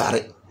de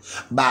adware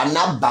ba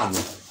na ba no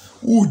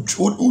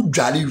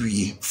udware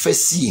wie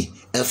fasie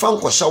enfa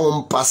nkɔhya wo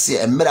mpase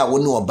emra wo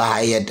ne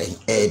oba ye den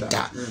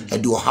eda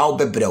ede o haw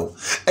bebrew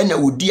ena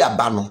wodi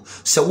aba no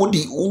se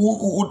wodi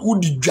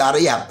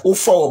dware ya wo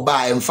fa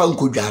oba enfa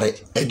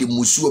nkodware ede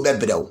musuo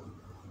bebrew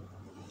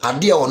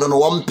ade ono no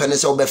wo mpene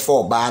se wo be fa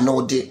oba na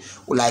wo de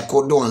like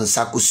wo don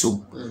sakoso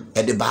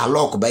ede ba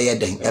lock be ye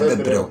den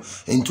ebebrew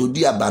enti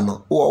odi aba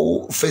no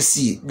wo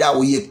fasie da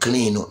wo ye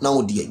clean no na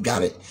wo de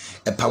dware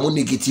epamu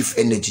negative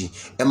energy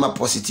ema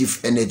positive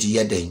energy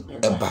ye den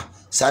eba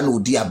sa na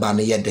odi aba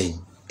no ye den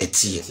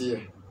etie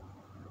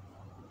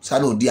sa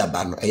na odi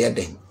aba no ye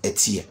den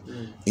etie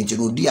enti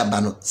no odi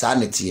aba no sa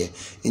na etie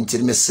enti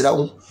mesra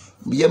wo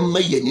ye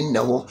mayeni na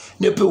ho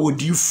ne pe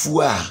odi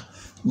fu a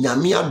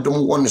nyame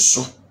adom wo ne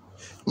so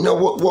na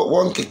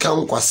won keka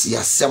nkwase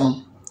asem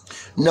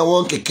na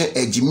won keka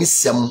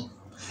agimisem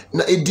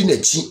na edi na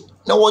chi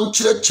na won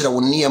kyerɛkyerɛ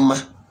wo niema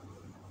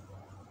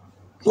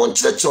won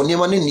kyerɛkyerɛ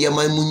niema ne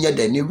niema mu nya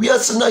da ne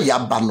wiase na ya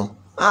ba no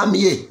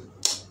amie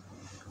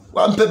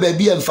wan pe ba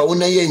bi emfa wo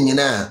na ye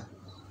nyina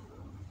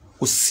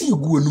o si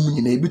gu onum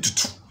nyina ebi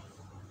tutu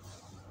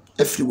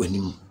afiri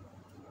wanim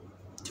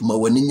ti ma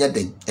wani nya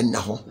den enna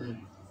ho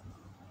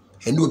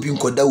ene obi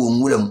nkoda wo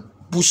nwuram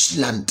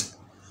bushland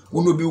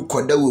wono bi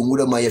koda wo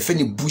nwura ma ye fe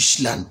ni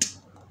bushland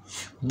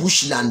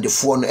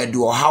fo no ede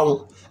ohaw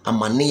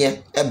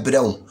amane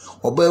ebrew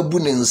oba bu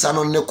ne nsa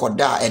no ne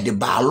koda ede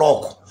ba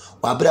lock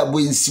wa bra bo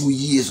nsi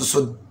yi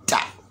so da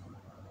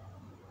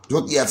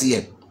what yet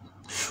ye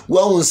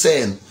wa won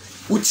say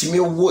utimi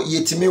wo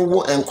yetimi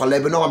wo enkola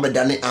bi no wa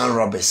bedane an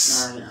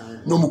robbers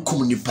no mu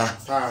kum nipa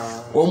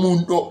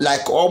omu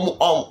like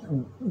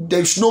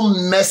there's no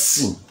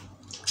mercy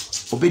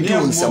obedi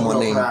on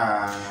someone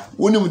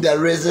wonim the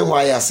reason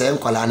why I say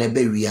enkola na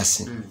be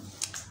wiase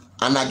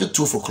anajo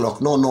 2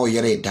 o'clock no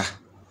yere da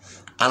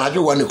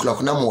anajo 1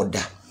 o'clock na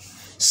moda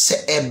se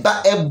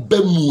eba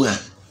mu a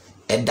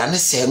eda ne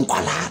se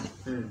enkola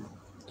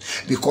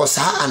because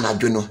ha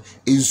anajo no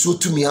enso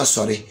tumi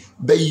asore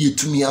be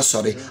yetumi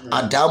asore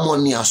adamo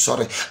ni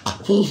asore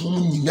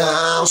ahonhom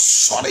nyina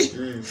asore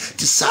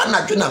ti sa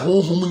anajo na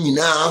ahonhom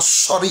nyina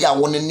asore ya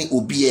woni ni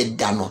obi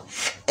eda no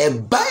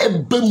eba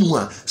mu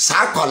a sa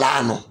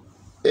akola no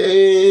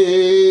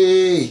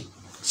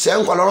se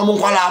nkwala no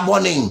nkwala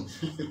abone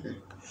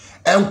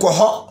enko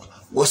ho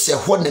wo se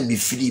ho na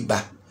mefiri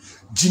ba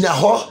gina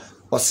ho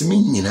wo se me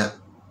nyina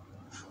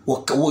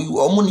wo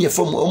omo ne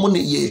fam omo ne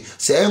ye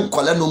se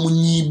nkwala no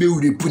munyi be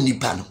wurepu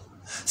nipa no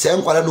se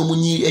nkwala no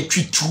munyi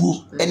atwituo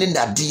ene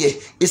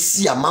ndade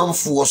esi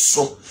amanfo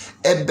so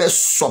ebe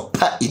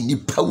sopa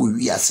enipa wo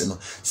wiase no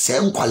se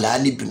nkwala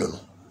ne bi no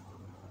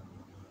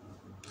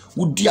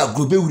wudi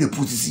agrobe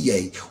wurepu sisi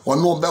ye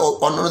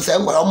ono se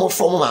nkwala omo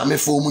from ma me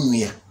fo mu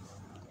nua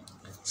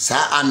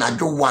sa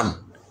anajo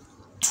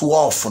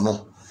 1:12 no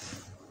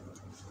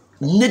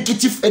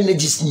negative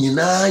energies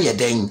nyina ye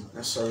den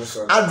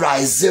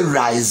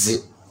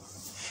rise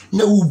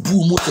na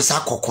ubu mu te sa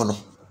kokono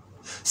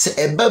se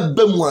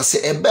ebeba mu a se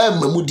eba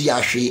mamu di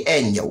ahwe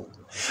enyew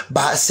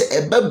ba se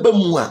ebeba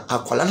mu a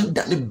akola no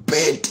da ne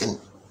burden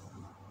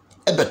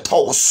ebe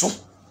tawso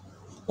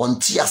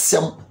onti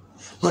asem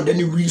no da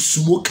ne wi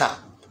smoker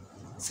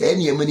se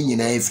eniyema ni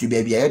nyina efiri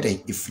ba bia ye den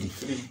efiri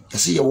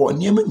yesi ye wo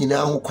eniyema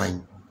nyina ho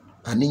kwan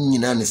ani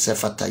nyina ne se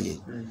fata ye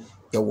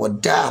ye wo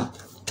da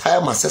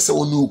time asese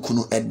wonu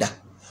okunu eda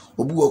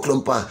obi wo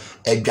klompa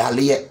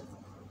edwale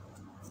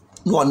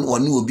no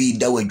oni obi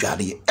da wa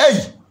dwale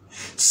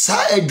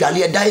sa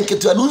edwale da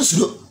nketo anu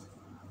nsuro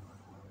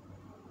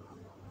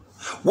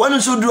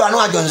wonu so duru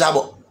anu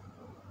ajonzabo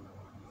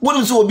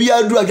wonu so obi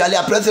adu adwale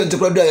a president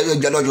kro do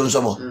edwale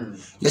ajonzabo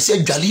yesi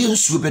edwale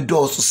nsuro be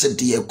do so se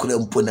de ekura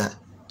mpona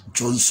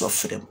jonso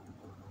frem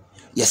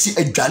yesi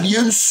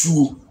edwale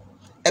nsuo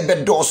ebe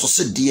do so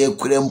se de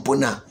ekura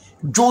mpona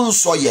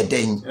jonso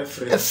yeden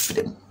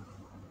efrem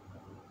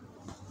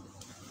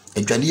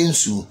edwale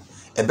nsuo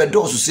ebe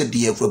do so se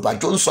de ekura ba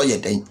jonso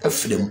yeden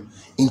efrem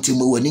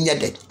intimo wani nya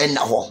de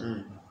enna ho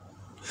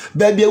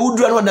ba bia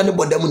wudura no da ne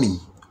bodam ni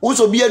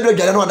uso bia do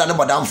dwale no da ne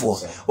bodamfo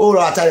o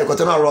ro atare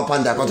kotono ro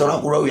panda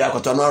kotono kuro wi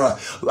kotono ro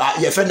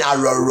ye fe na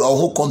aroro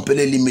ho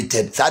company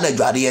limited sa na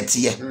dwale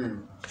etie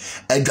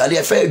edwale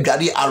ye fe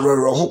dwale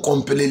aroro ho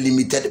company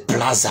limited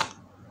plaza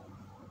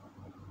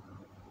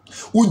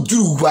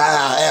uduru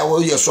wa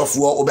wo ye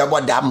sofo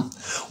obebodam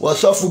wo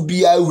sofo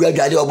bia wura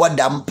dwale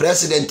obodam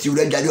president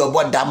wura dwale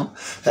obodam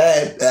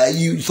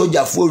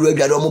soldier fo wura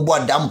dwale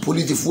obodam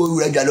police fo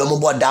wura dwale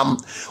obodam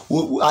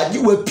agi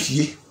wa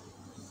pie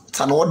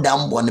sana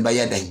odam bo ne ba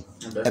yedan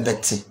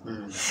ebeti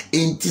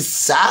enti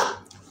sa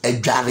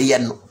edware ye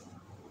no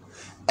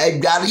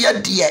edware ye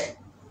de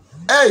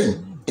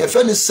ye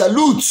fe ni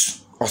salute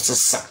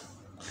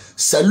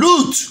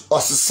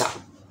osisa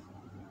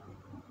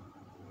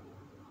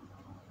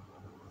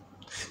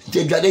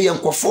de dware ye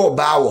nkofo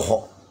ba wo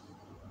ho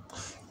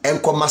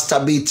enko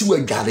masturbate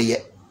we dware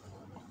ye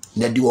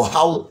na di wo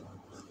haw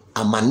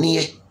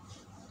amane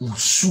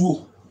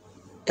usuo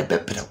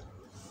ebepere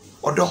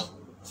odo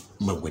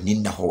ma wani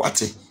na ho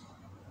wate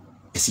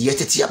esi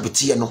yetete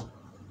abete no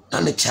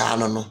na ne cha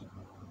no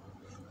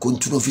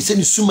kontuno fi se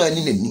ni suma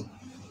ni nani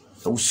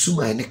na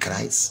suma ni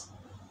Christ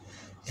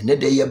ene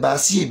de ye ba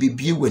se e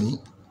bebie wani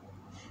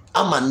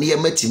ama ne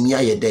matimi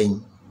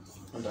ayeden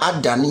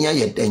adane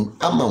ayeden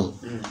ama wo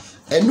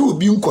ene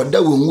obi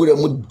nkoda wo nwura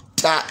mu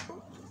da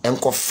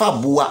enkofa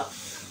boa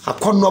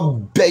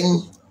akono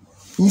ben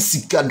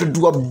nsika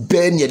dodo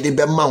ben ye de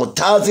be ma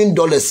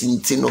 $1,000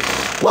 ntino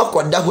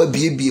wakoda ho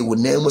biebie wo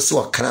na mu se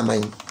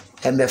wakraman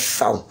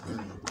emefa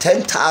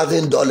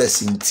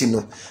 $10,000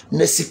 ntino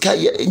na sika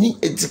ye ni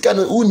etika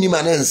no uni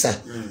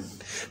manensa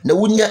na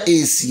wunya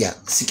Asia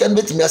sika no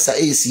betimi asa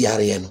Asia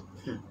re no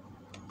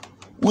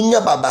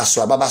wunya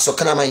babaso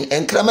kraman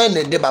enkraman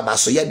ne de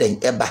babaso yeden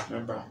eba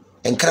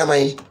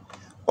enkraman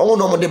omo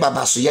no mo de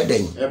babaso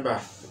yeden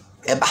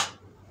eba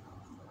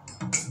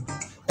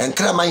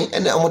enkraman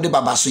ene omo de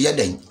babaso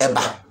yeden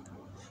eba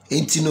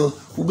entino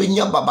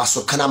ubenya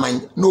babaso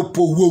kraman no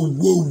po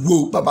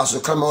wo babaso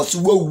kraman o si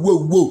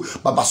wo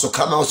babaso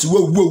kraman o si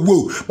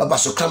wo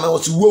babaso kraman o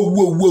si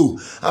wo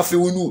afi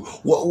wonu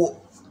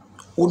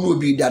wonu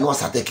obi da no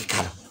asate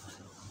kekara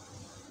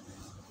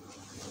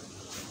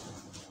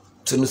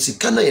teno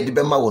sikana ye de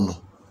bema wo no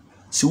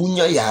si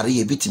wunya yare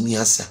ye bitimi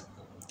asa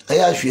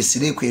aya hwe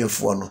sire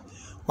kwenfo no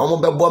omo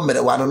bebo mere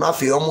wa no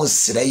afi omo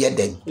sire ye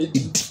den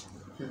idi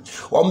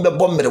omo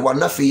bebo mere wa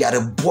na afi yare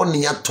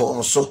boni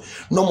ato so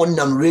no mo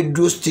nam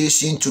radio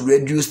station to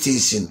radio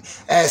station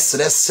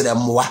sire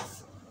moa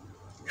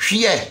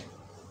hwe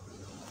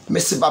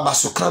mesi baba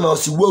so krama o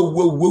si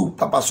wo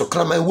baba so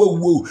krama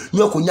wo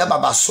nyo konya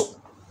baba so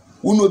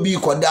uno bi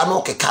koda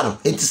no keka no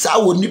enti sa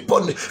wo nipo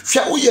hwe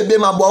wo ye be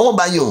ma bo ho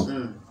ban yo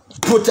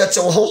protect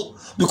ho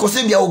because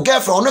if your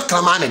girlfriend on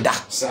krama ne da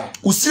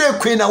usire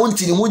kwen na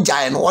wonti ni mu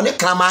jae no on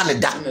krama ne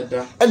da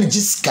ene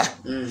jisika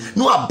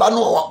no aba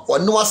no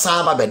no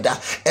wasan ba beda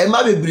e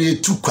ma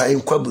bebre tu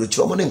kwan kwa brochi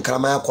o ne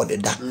krama akode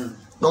da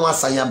no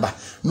wasan ya ba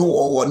no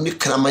o ne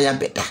krama ya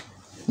beda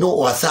no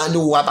wasan ni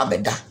wa ba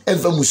beda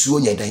enfa musuo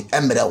nya dan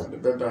emre wo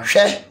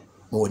hwe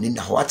mo ni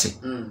na hwate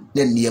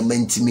ne ne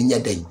mantimi nya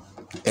dan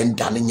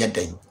endane nya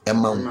dan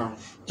emma wo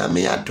ya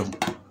me adom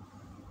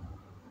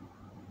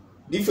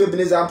di fe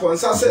biniza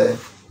ponsa se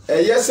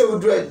yese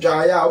udru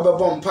adwaya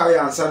obebo mpaye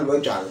ansa no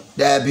adwale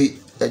dabi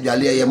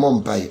adwale ye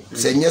mompaye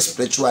se nye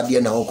spiritual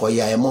de na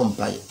okoya ye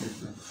mompaye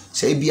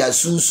se bia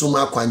sunsum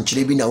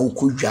akwankyere bi na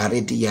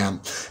wokodware de ya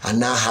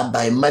ana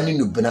haban mani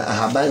no bina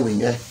haban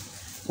wenye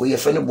wo ye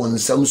fe ne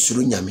bonsam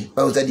suru nyame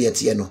ba wo de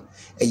ete no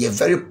ye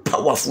very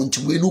powerful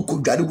nti we no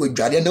kodware wo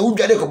dware na wo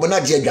dware ko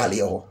bona je adwale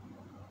ye ho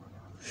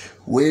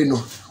we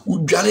no wo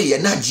dware ye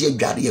na je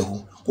adwale ye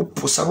ho wo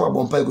posa no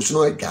abompaye ko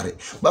suno adware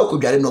ba ko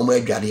dware no mo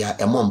adware ya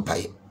e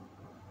mompaye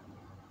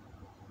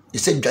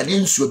ise dwale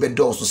nsuo be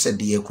dɔɔso sɛ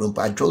de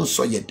yekrompa adwo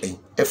nso yɛ den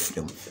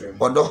efrem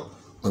odo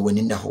ma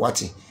wani na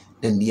hwate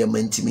na ne ma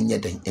ntimi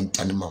nyɛ den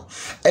entane ma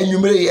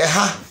anwumere yɛ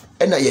ha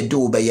ɛna yɛ de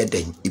wo be yɛ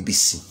den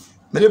ebisi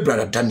me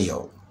brother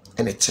Daniel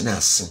ɛna tena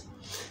ase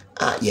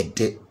a yɛ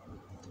de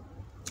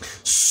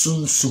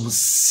sunsum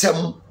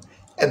sem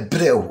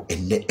ebrew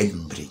enne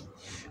anwumere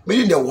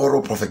me ne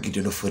woro prophet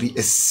Gideon Ofori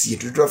esie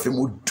dodo afem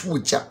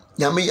oducha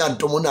nyame ya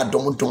domo na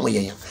domo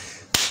yɛ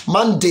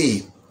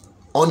Monday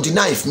on the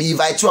 9th, me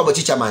invite you about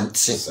teacher man.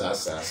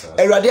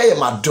 Erade ye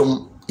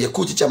madom, ye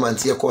ko teacher man,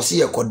 ye ko si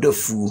ye ko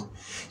defu,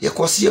 ye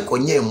ko si ye ko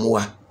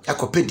nyemwa, ye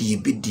ko pedi ye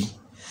bedi.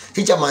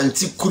 Teacher man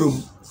ti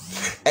kurum,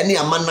 eni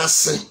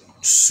amanase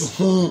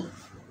suhu.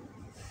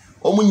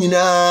 Omu nyina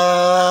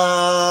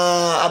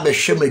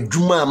abehwe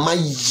madwuma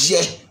amaye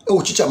e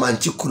wo teacher man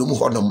ti kurum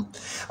hodom.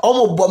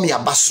 Omu bom ya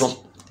baso,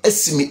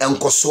 esimi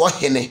enkoso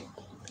hene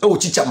e wo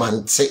teacher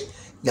man ti.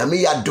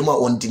 Nyame ya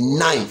doma on the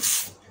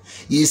 9th.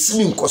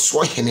 Yesimi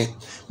nkoso hene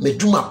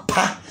meduma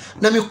pa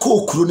na me ko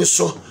okuro ni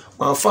so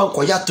manfa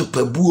nkoya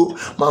topabuo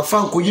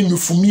manfa nkoye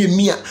nufumie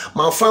mia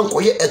manfa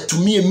nkoye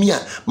etumie mia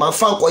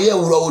manfa nkoye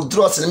wura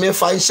odros ne me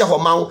fa nhye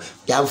homan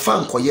ya mfa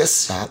nkoye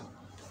sa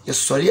ye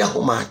sori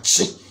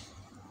ahomachi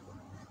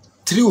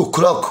 3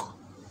 o'clock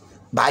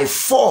by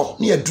 4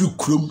 ni adru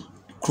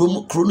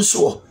krom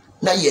so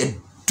na ye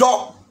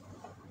do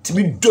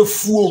timi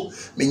dofuo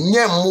me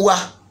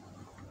nyemwa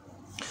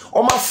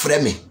o ma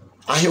freme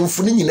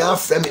ahemfo ni nyina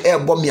afrem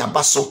ebo me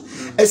abaso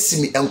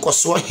asimi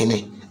enkoso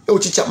hene e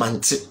ochicha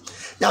mante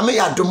nyame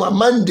ya doma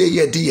Monday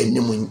ye de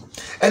yanim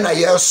ena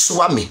ye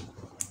soa me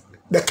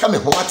be ka me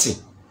hoate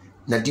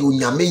na de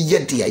onyame ye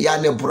de ya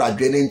ne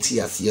buradwe ne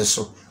nti ase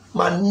so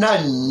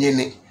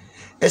mananyene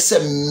ese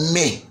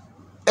me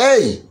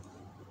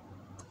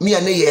me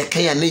ane ye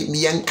kan ya ne me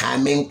yanka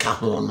me nka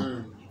ho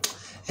no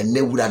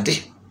ene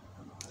wurade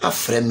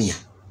afrem ya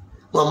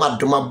no ma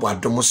doma bo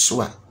adom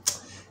so a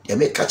ya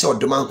me catch o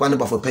demand kwan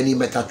ba for penny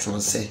meta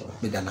tronse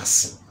me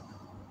danase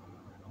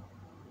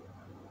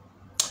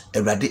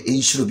Erade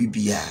enshiro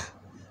bibia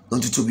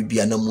ontutu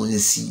bibia na mo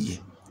nsiye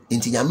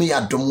enti nyame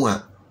ya dom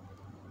a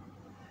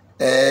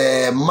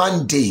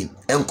Monday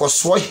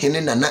enkoso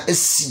hene na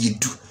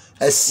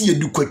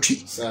asiedu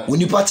kwatwi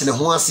wonipa tene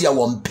ho ase a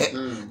wompe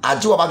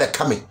age wo ba be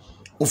kame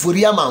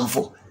ofori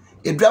amanfo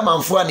edu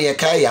amanfo a ne ye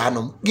kai ya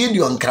hanom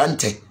Gideon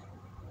Krante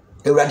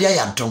Ewurade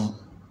ayadom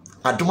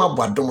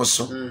abo adom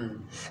so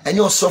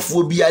enye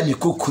osofo bia ni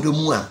kokoro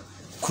mu a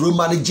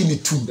kuroma ne gini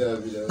tum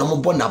na mo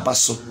bo na ba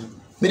so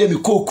me de me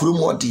kokoro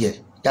mu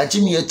ode ya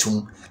gimi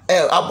atum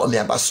abo me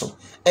aba so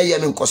eye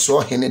me nkoso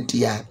hene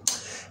dia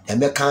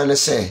emeka ne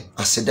se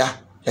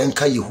aseda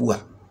enka Yehua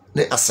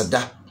ne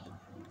aseda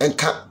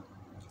enka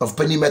of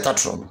Penny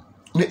Metatron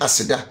ne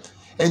aseda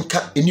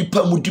enka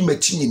enipa mudi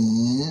machi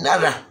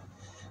nyinara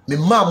me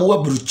ma mo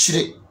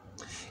waburuchire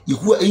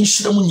Yehua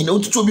enhyira mu nyina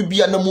ontutu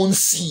bibia na mo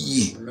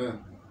nsiye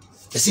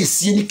ese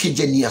sie ni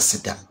kejani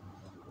aseda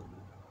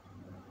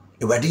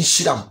Ewurade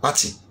nhyira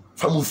mpate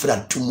from mfra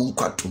tumu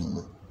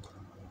nkwatum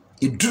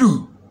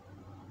eduru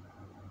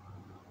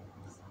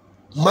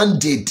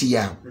Monday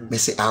dia me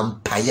se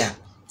ampaya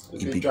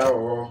ibidwa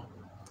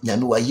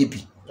nyame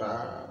wayebi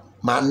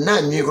ma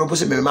na nwe kropo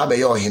se me ma be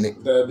ye ohene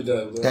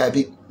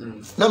dabi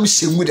na me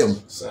hyengudam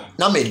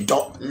na me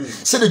do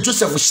se de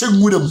Joseph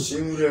hyengudam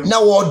na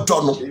wo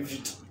do no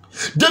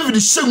David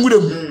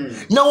hyengudam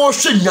na wo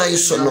hwe nyan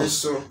so no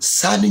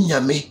sa ne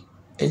nyame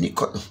eni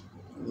ko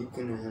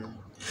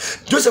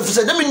Joseph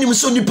said na me nim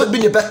so nipa bi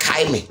ne be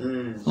kai me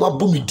mo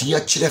abom din a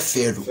kire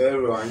Pharaoh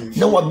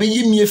na wa be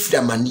yimi afiri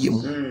amane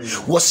mu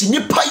wo se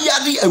nipa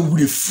yare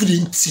awure firi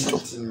nti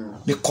no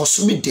me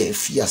kosome de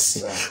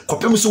afiase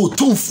kopem so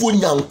otumfuo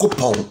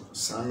nyankopon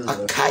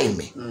akai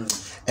me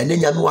ene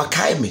nyame wa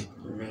kai me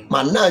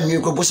ma na anwe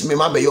ko bo se me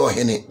ma be ye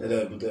ohene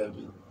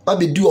ba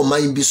be di o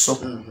man bi so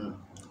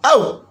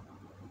aw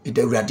e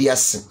de Ewurade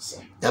ase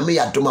nyame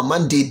ya doma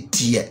Monday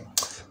die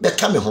be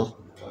ka me ho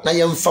na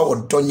yemfa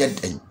odonya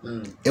den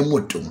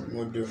emodom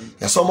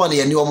ya so ma na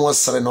ye ni o mo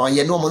sere na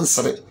ye ni o mo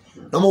nsere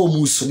na ma o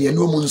musu ne ye ni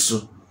o mo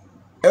nsu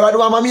Ewurade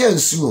wa mama ye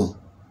nsu o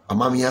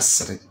amama ye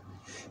sere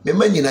me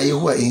manyina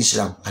Yehua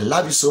enhyiram. I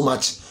love you so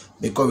much.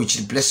 May God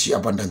richly bless you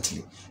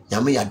abundantly.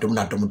 Nyame ya dom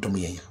na dom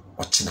ye ya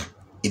ochina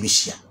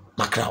ebehia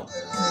makrao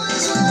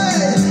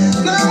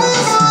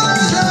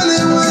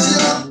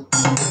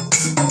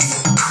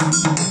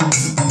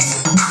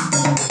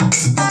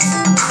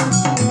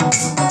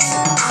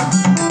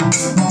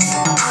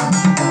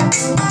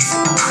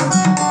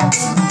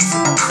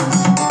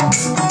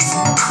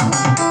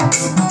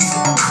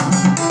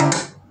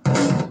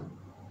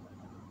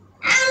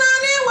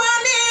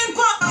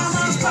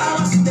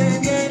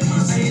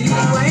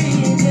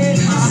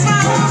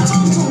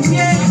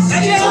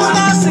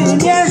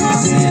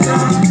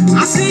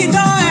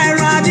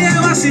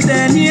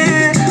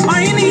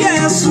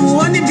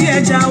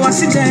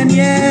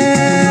Wasidenie